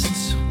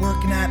journalists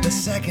working at the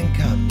Second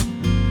Cup.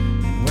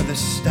 We're the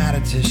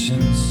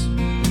statisticians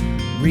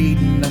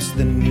reading us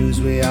the news.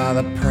 We are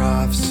the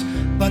profs,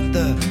 but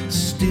the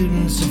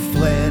students have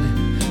fled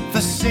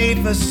for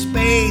safer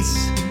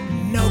space,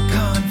 no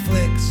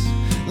conflicts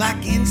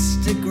like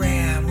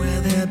Instagram, where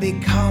they'll be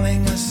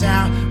calling us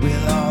out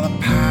with all the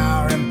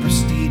power and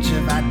prestige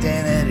of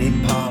identity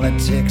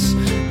politics.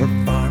 We're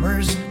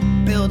farmers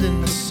building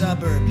the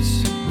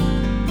suburbs,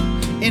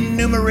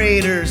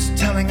 enumerators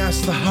telling us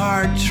the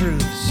hard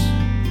truths.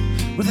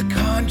 We're the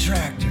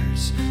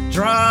contractors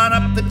drawing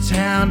up the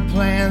town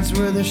plans.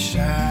 We're the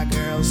shy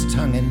girls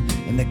tonguing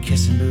in the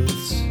kissing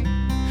booths.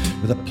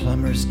 We're the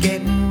plumbers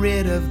getting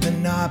rid of the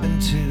knob and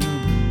tube.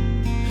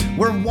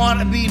 We're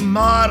wannabe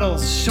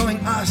models showing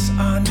us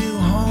our new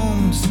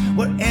homes.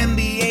 We're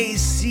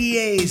MBAs,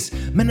 CAs,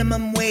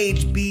 minimum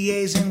wage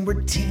BAs, and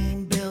we're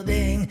team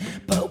building,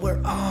 but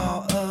we're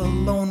all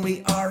alone.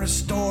 We are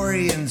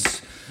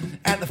historians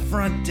at the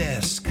front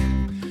desk.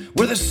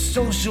 We're the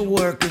social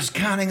workers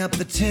counting up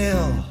the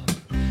till.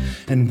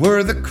 And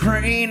we're the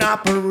crane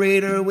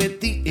operator with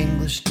the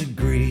English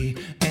degree.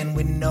 And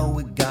we know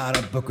we got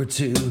a book or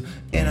two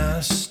in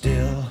us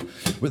still.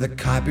 We're the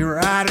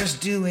copywriters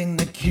doing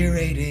the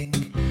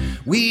curating.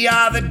 We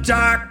are the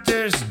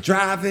doctors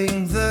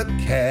driving the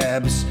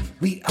cabs.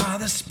 We are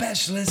the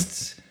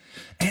specialists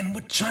And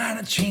we're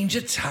trying to change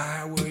a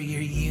tire. We're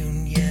your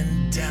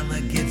union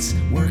delegates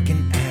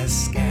working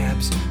as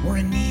scabs. We're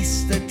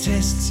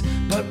anesthetists,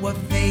 but we're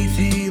faith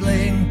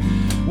healing.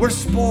 We're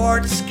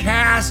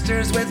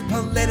sportscasters with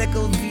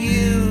political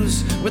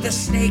views. We're the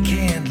snake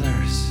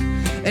handlers,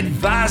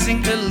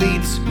 advising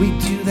elites. We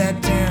do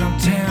that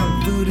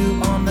downtown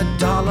voodoo on the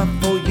dollar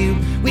for you.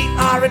 We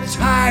are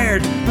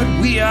retired, but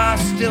we are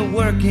still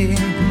working.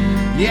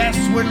 Yes,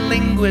 we're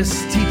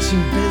linguists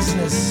teaching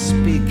business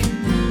speak.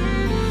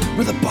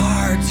 We're the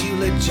bards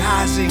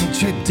eulogizing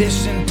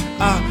tradition.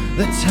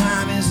 The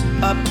time is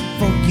up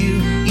for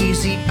you.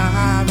 Easy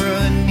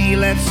irony.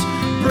 Let's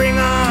bring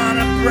on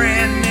a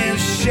brand new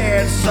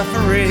shared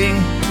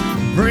suffering.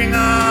 Bring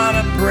on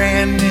a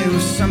brand new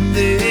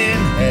something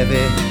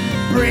heavy.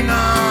 Bring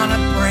on a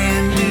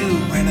brand new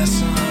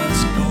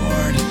Renaissance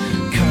chord.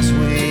 'Cause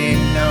we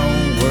know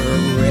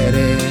we're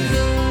ready.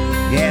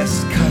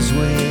 Yes, 'cause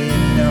we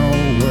know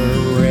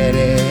we're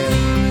ready.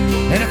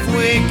 And if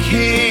we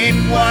keep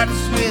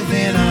what's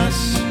within us,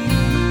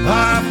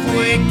 if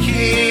we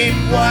keep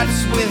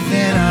what's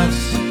within us,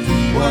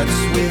 what's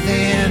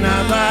within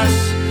of us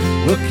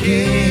will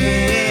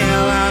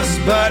kill us.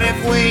 But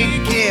if we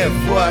give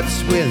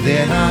what's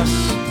within us,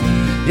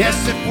 yes,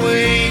 if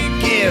we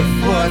give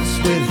what's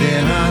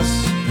within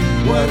us,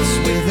 what's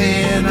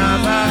within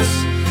of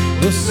us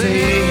will save,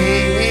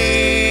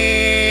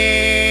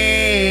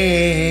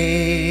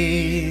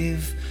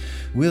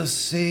 will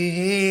save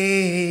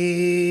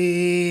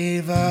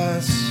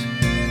us.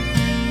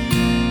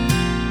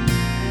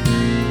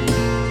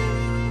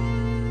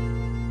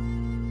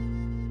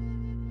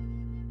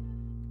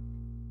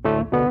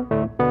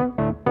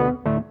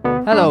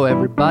 Hello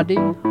everybody,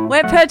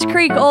 We're Perch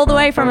Creek all the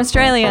way from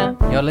Australia.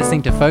 you're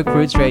listening to Folk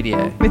Roots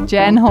Radio. With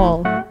Jan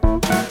Hall.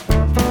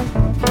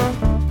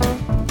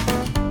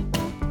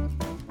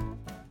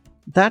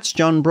 That's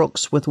John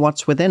Brooks with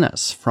What's Within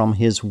Us from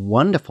his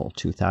wonderful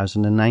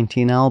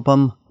 2019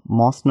 album,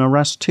 Moth No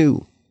Rust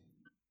 2.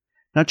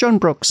 Now, John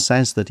Brooks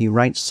says that he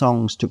writes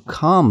songs to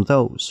calm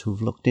those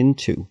who've looked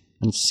into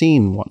and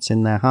seen what's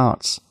in their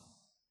hearts.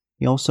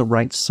 He also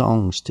writes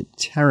songs to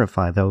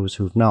terrify those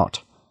who've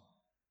not.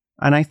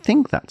 And I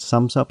think that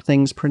sums up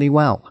things pretty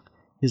well.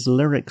 His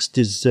lyrics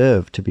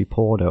deserve to be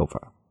pored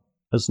over,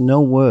 as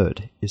no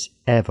word is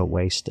ever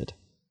wasted.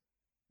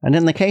 And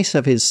in the case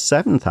of his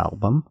 7th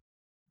album,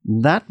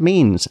 that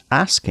means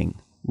asking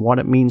what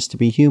it means to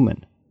be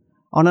human,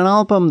 on an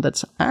album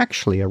that's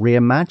actually a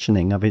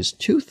reimagining of his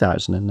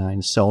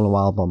 2009 solo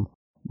album,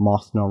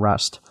 Moth No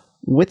Rust,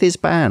 with his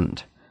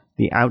band,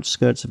 The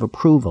Outskirts of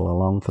Approval,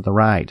 along for the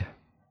ride.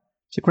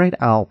 It's a great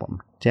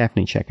album.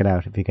 Definitely check it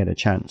out if you get a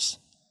chance.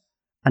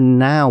 And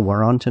now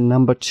we're on to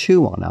number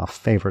 2 on our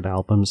favourite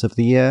albums of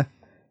the year.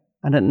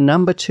 And at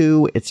number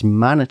 2, it's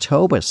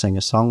Manitoba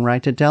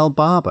singer-songwriter Del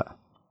Barber,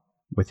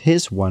 with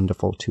his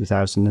wonderful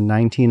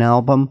 2019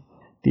 album,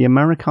 the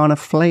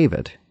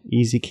Americana-flavoured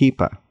Easy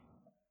Keeper.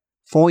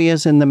 4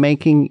 years in the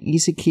making,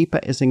 Easy Keeper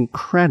is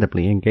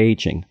incredibly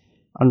engaging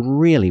and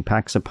really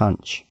packs a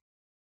punch.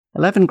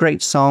 11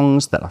 great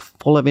songs that are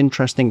full of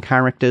interesting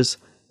characters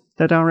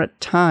that are at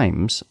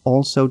times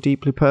also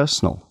deeply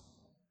personal.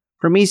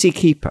 From Easy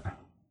Keeper,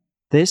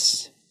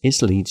 this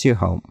is Leads You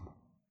Home.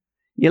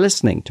 You're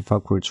listening to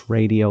Folk Roots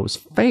Radio's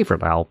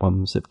favourite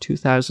albums of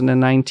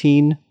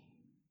 2019,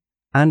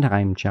 and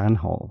I'm Jan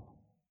Hall.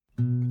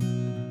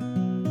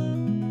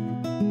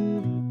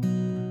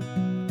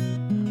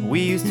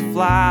 We used to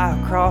fly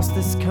across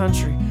this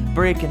country,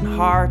 breaking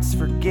hearts,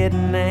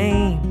 forgetting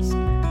names,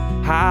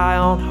 high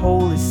on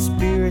Holy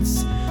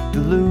Spirits,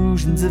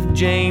 delusions of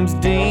James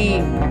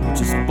Dean.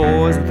 Just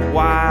boys with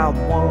wild,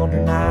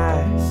 wandering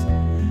eyes,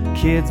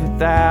 kids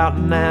without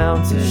an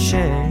ounce of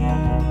shame.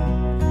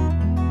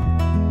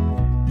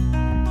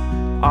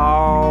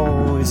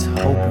 Always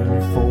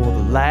hoping for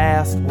the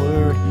last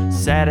word,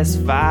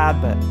 satisfied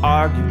by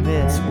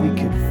arguments we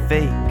could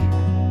fake.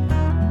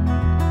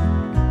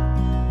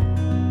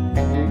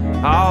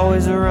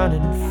 Always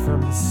running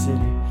from the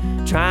city,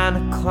 trying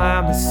to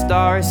climb the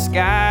starry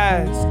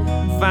skies,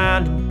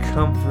 finding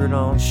comfort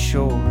on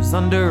shores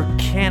under a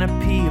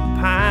canopy of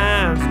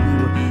pines. We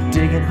were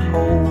digging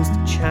holes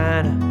to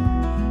China,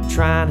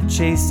 trying to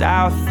chase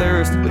our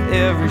thirst, but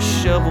every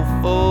shovel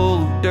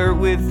full of dirt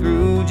we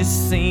threw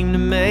just seemed to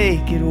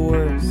make it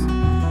worse.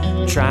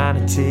 Trying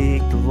to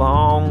take the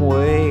long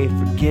way,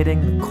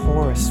 forgetting the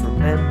chorus,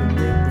 remembering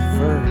the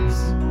verse.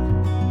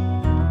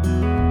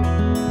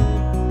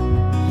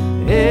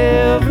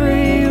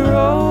 Every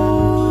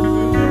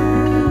road,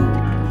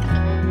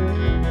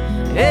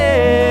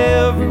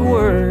 every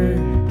word,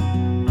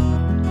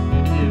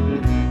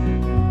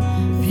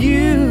 if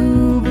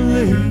you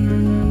believe,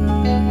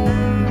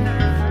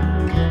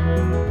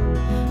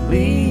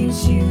 leads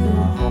you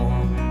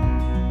home.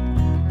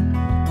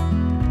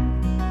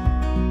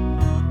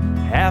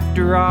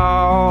 After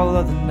all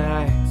of the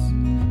nights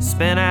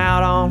spent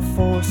out on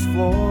forest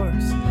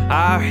floors,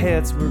 our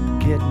heads were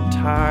getting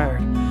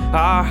tired,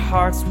 our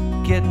hearts were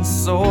getting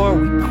sore.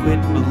 We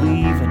quit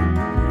believing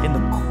in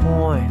the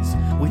coins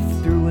we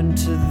threw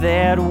into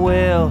that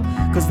well,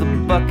 'cause the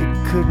bucket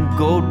couldn't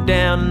go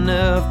down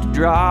enough to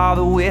draw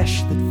the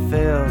wish that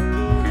fell.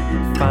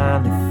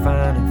 Finally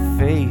finding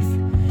faith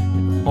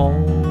that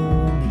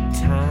only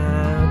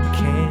time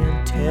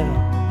can tell.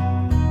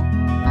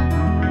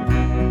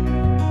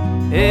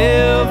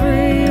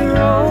 Every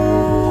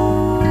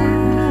road,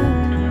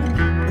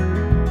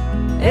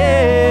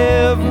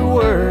 every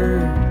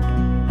word,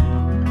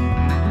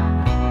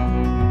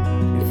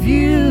 if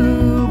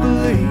you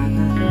believe,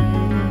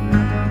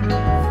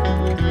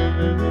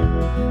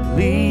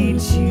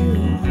 leads you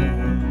home.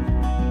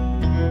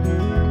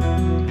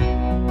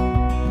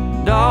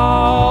 And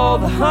all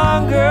the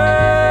hunger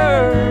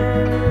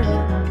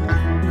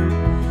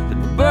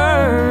that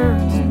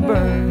burns and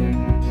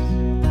burns,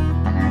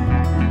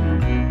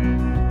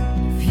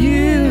 if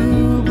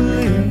you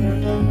believe,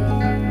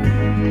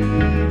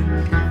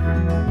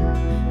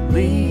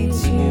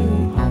 leads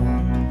you home.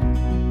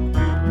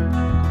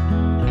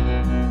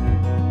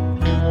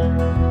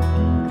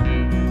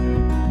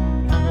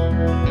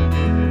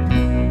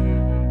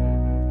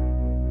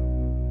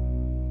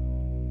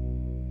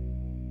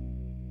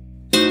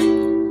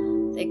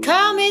 They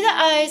call me the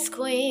Ice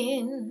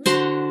Queen,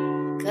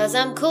 'cause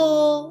I'm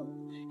cool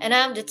and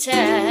I'm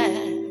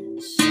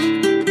detached.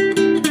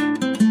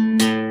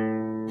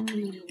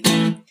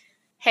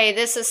 Hey,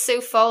 this is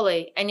Sue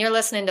Foley, and you're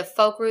listening to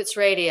Folk Roots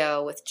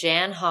Radio with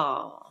Jan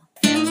Hall.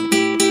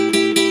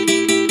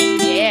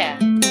 Yeah.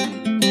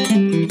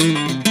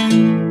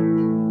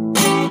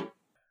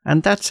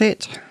 And that's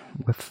it.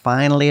 We're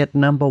finally at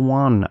number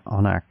 1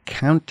 on our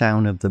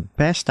countdown of the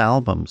best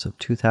albums of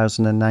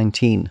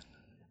 2019.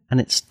 And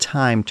it's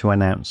time to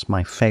announce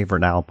my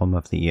favorite album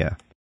of the year.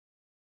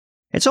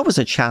 It's always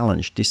a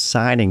challenge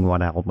deciding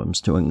what albums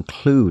to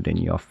include in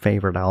your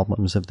favorite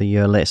albums of the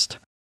year list.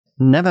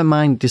 Never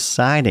mind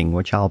deciding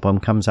which album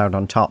comes out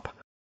on top.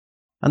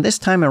 And this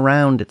time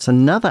around, it's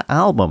another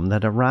album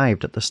that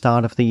arrived at the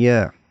start of the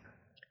year.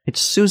 It's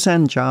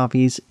Suzanne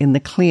Jarvi's In the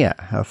Clear,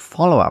 her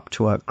follow-up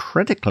to her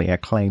critically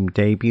acclaimed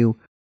debut,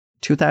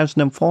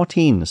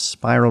 2014's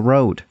Spiral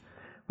Road,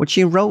 which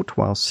she wrote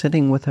while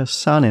sitting with her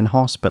son in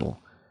hospital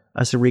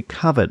as he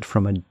recovered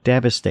from a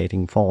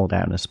devastating fall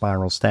down a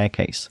spiral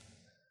staircase.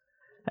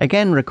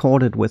 Again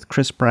recorded with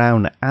Chris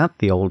Brown at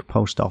the old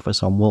post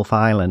office on Wolf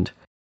Island,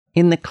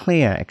 In the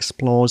Clear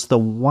explores the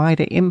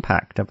wider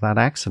impact of that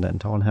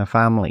accident on her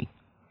family.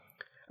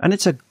 And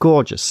it's a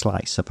gorgeous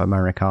slice of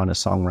Americana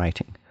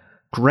songwriting.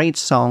 Great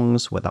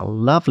songs with a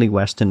lovely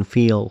Western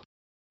feel,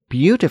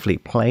 beautifully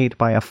played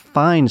by a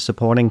fine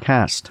supporting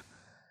cast,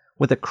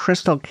 with a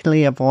crystal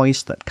clear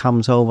voice that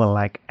comes over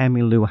like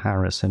Emmylou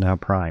Harris in her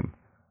prime.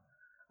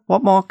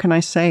 What more can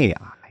I say?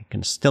 I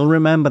can still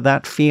remember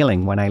that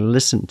feeling when I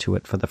listened to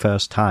it for the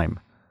first time.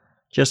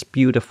 Just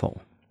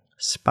beautiful,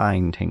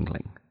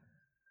 spine-tingling.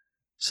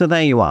 So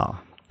there you are.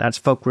 That's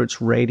Folk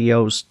Roots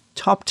Radio's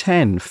top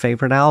 10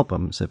 favourite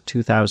albums of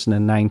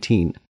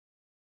 2019.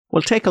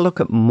 We'll take a look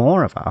at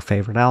more of our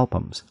favourite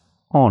albums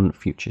on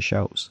future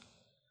shows.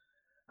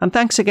 And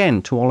thanks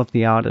again to all of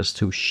the artists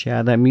who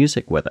share their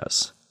music with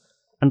us.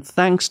 And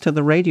thanks to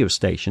the radio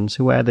stations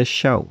who air this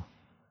show.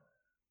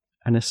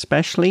 And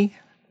especially,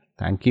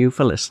 thank you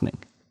for listening.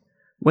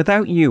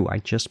 Without you,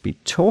 I'd just be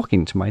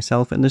talking to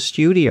myself in the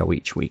studio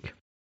each week.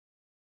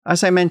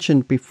 As I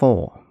mentioned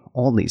before,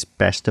 all these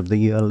best of the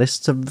year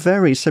lists are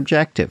very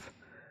subjective,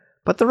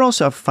 but they're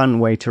also a fun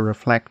way to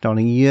reflect on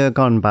a year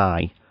gone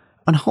by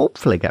and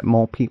hopefully get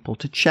more people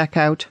to check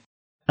out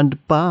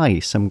and buy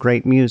some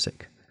great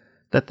music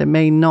that they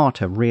may not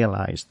have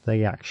realized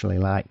they actually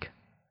like.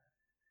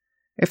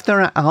 If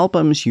there are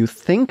albums you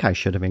think I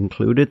should have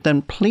included,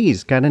 then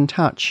please get in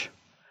touch.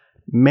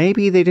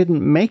 Maybe they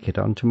didn't make it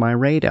onto my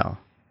radar,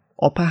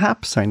 or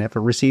perhaps I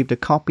never received a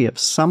copy of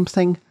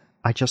something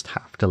I just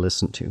have to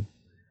listen to.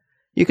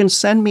 You can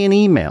send me an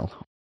email,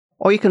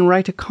 or you can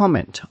write a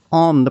comment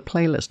on the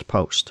playlist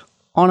post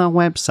on our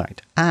website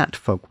at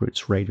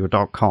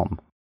folkrootsradio.com.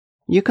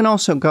 You can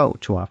also go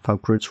to our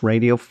Folk Roots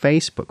Radio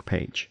Facebook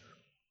page,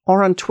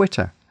 or on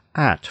Twitter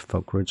at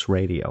Folk Roots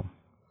Radio.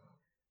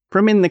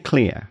 From In the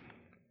Clear,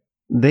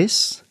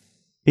 this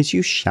is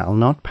You Shall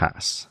Not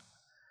Pass.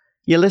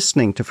 You're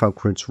listening to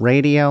Folk Roots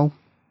Radio,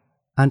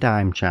 and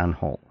I'm Jan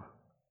Hall.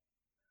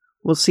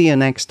 We'll see you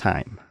next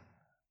time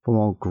for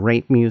more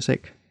great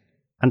music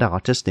and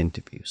artist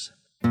interviews.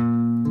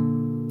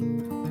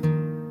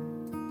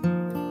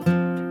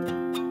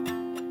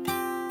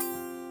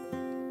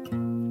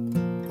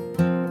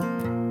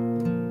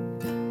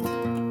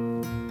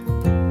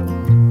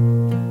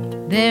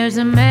 There's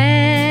a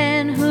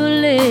man who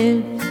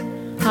lives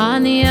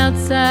on the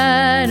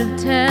outside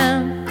of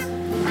town.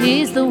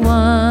 He's the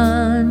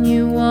one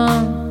you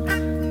want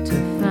to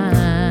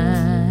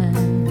find.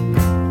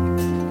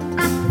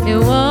 It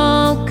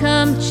won't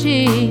come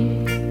cheap.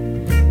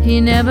 He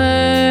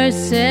never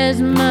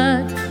says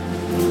much,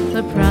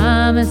 but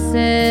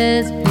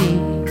promises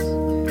peace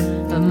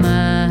of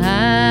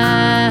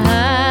mind.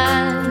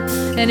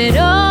 And it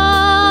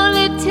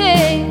only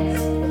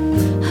takes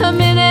a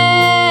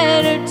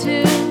minute or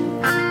two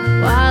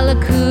while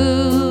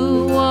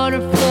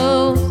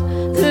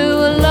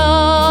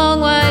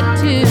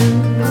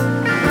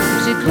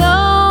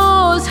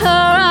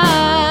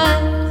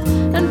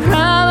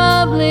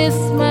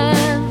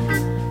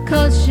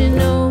she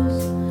knows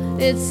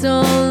it's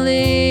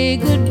only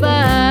goodbye.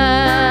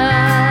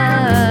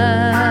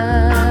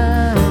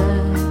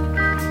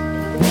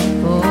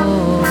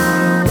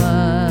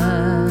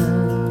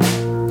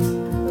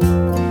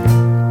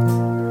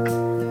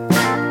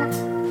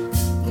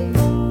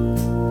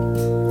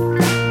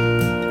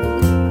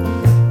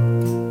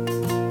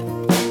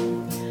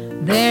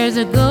 There's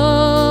a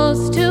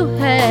ghost who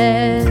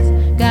has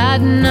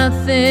got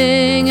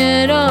nothing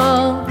at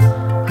all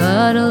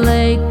but a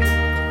lake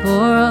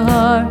for a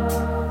heart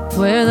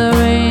where the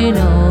rain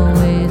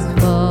always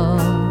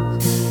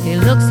falls. He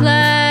looks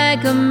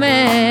like a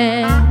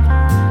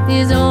man,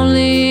 he's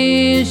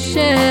only a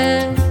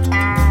shed,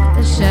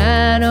 a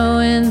shadow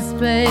in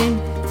space,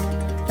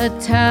 a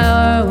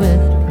tower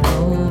with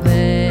no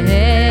veil,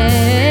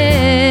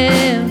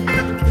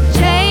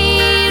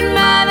 chained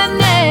by the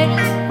neck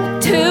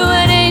to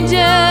an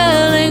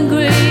angel in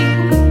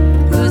green,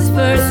 whose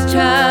first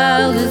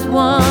child is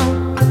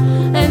one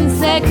and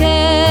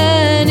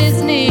second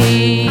is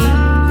need.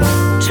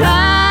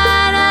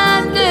 Try to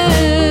undo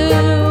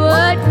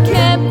what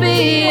can't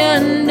be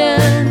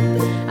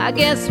undone. I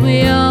guess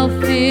we all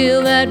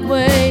feel that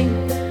way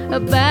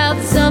about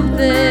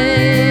something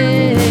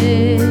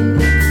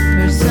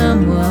or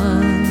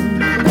someone.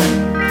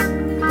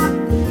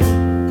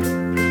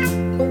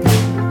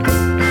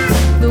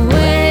 The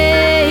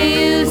way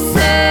you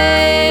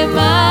say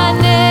my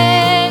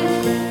name,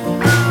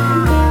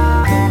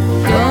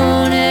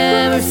 don't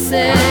ever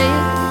say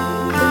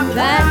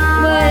that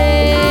way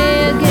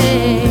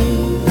again.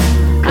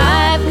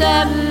 I've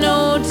got no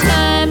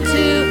time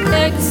to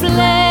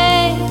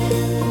explain.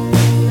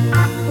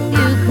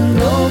 You can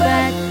go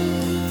back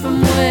from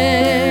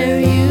where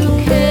you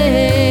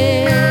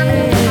came.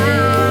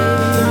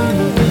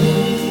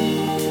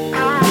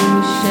 You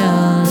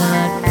shall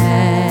not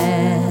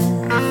pass.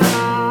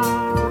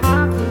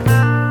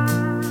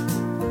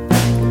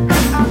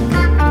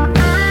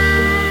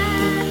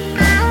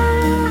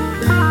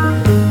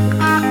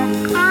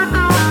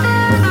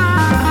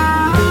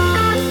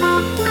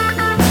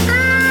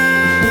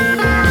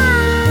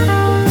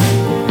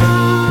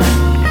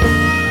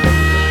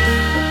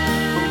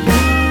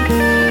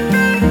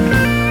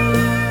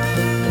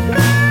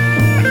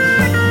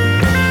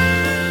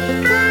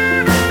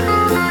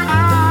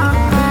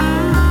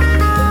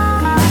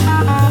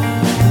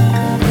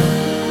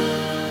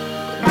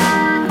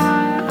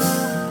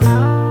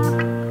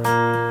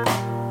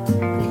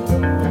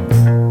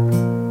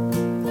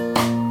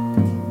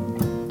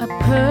 A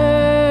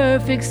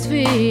perfect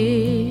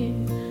sphere,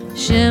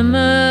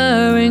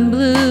 shimmering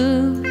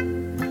blue,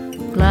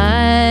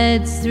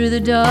 glides through the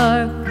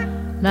dark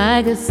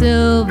like a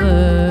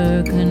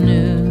silver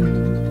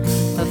canoe.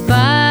 A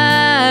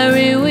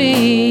fiery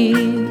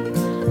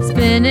wheel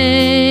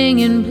spinning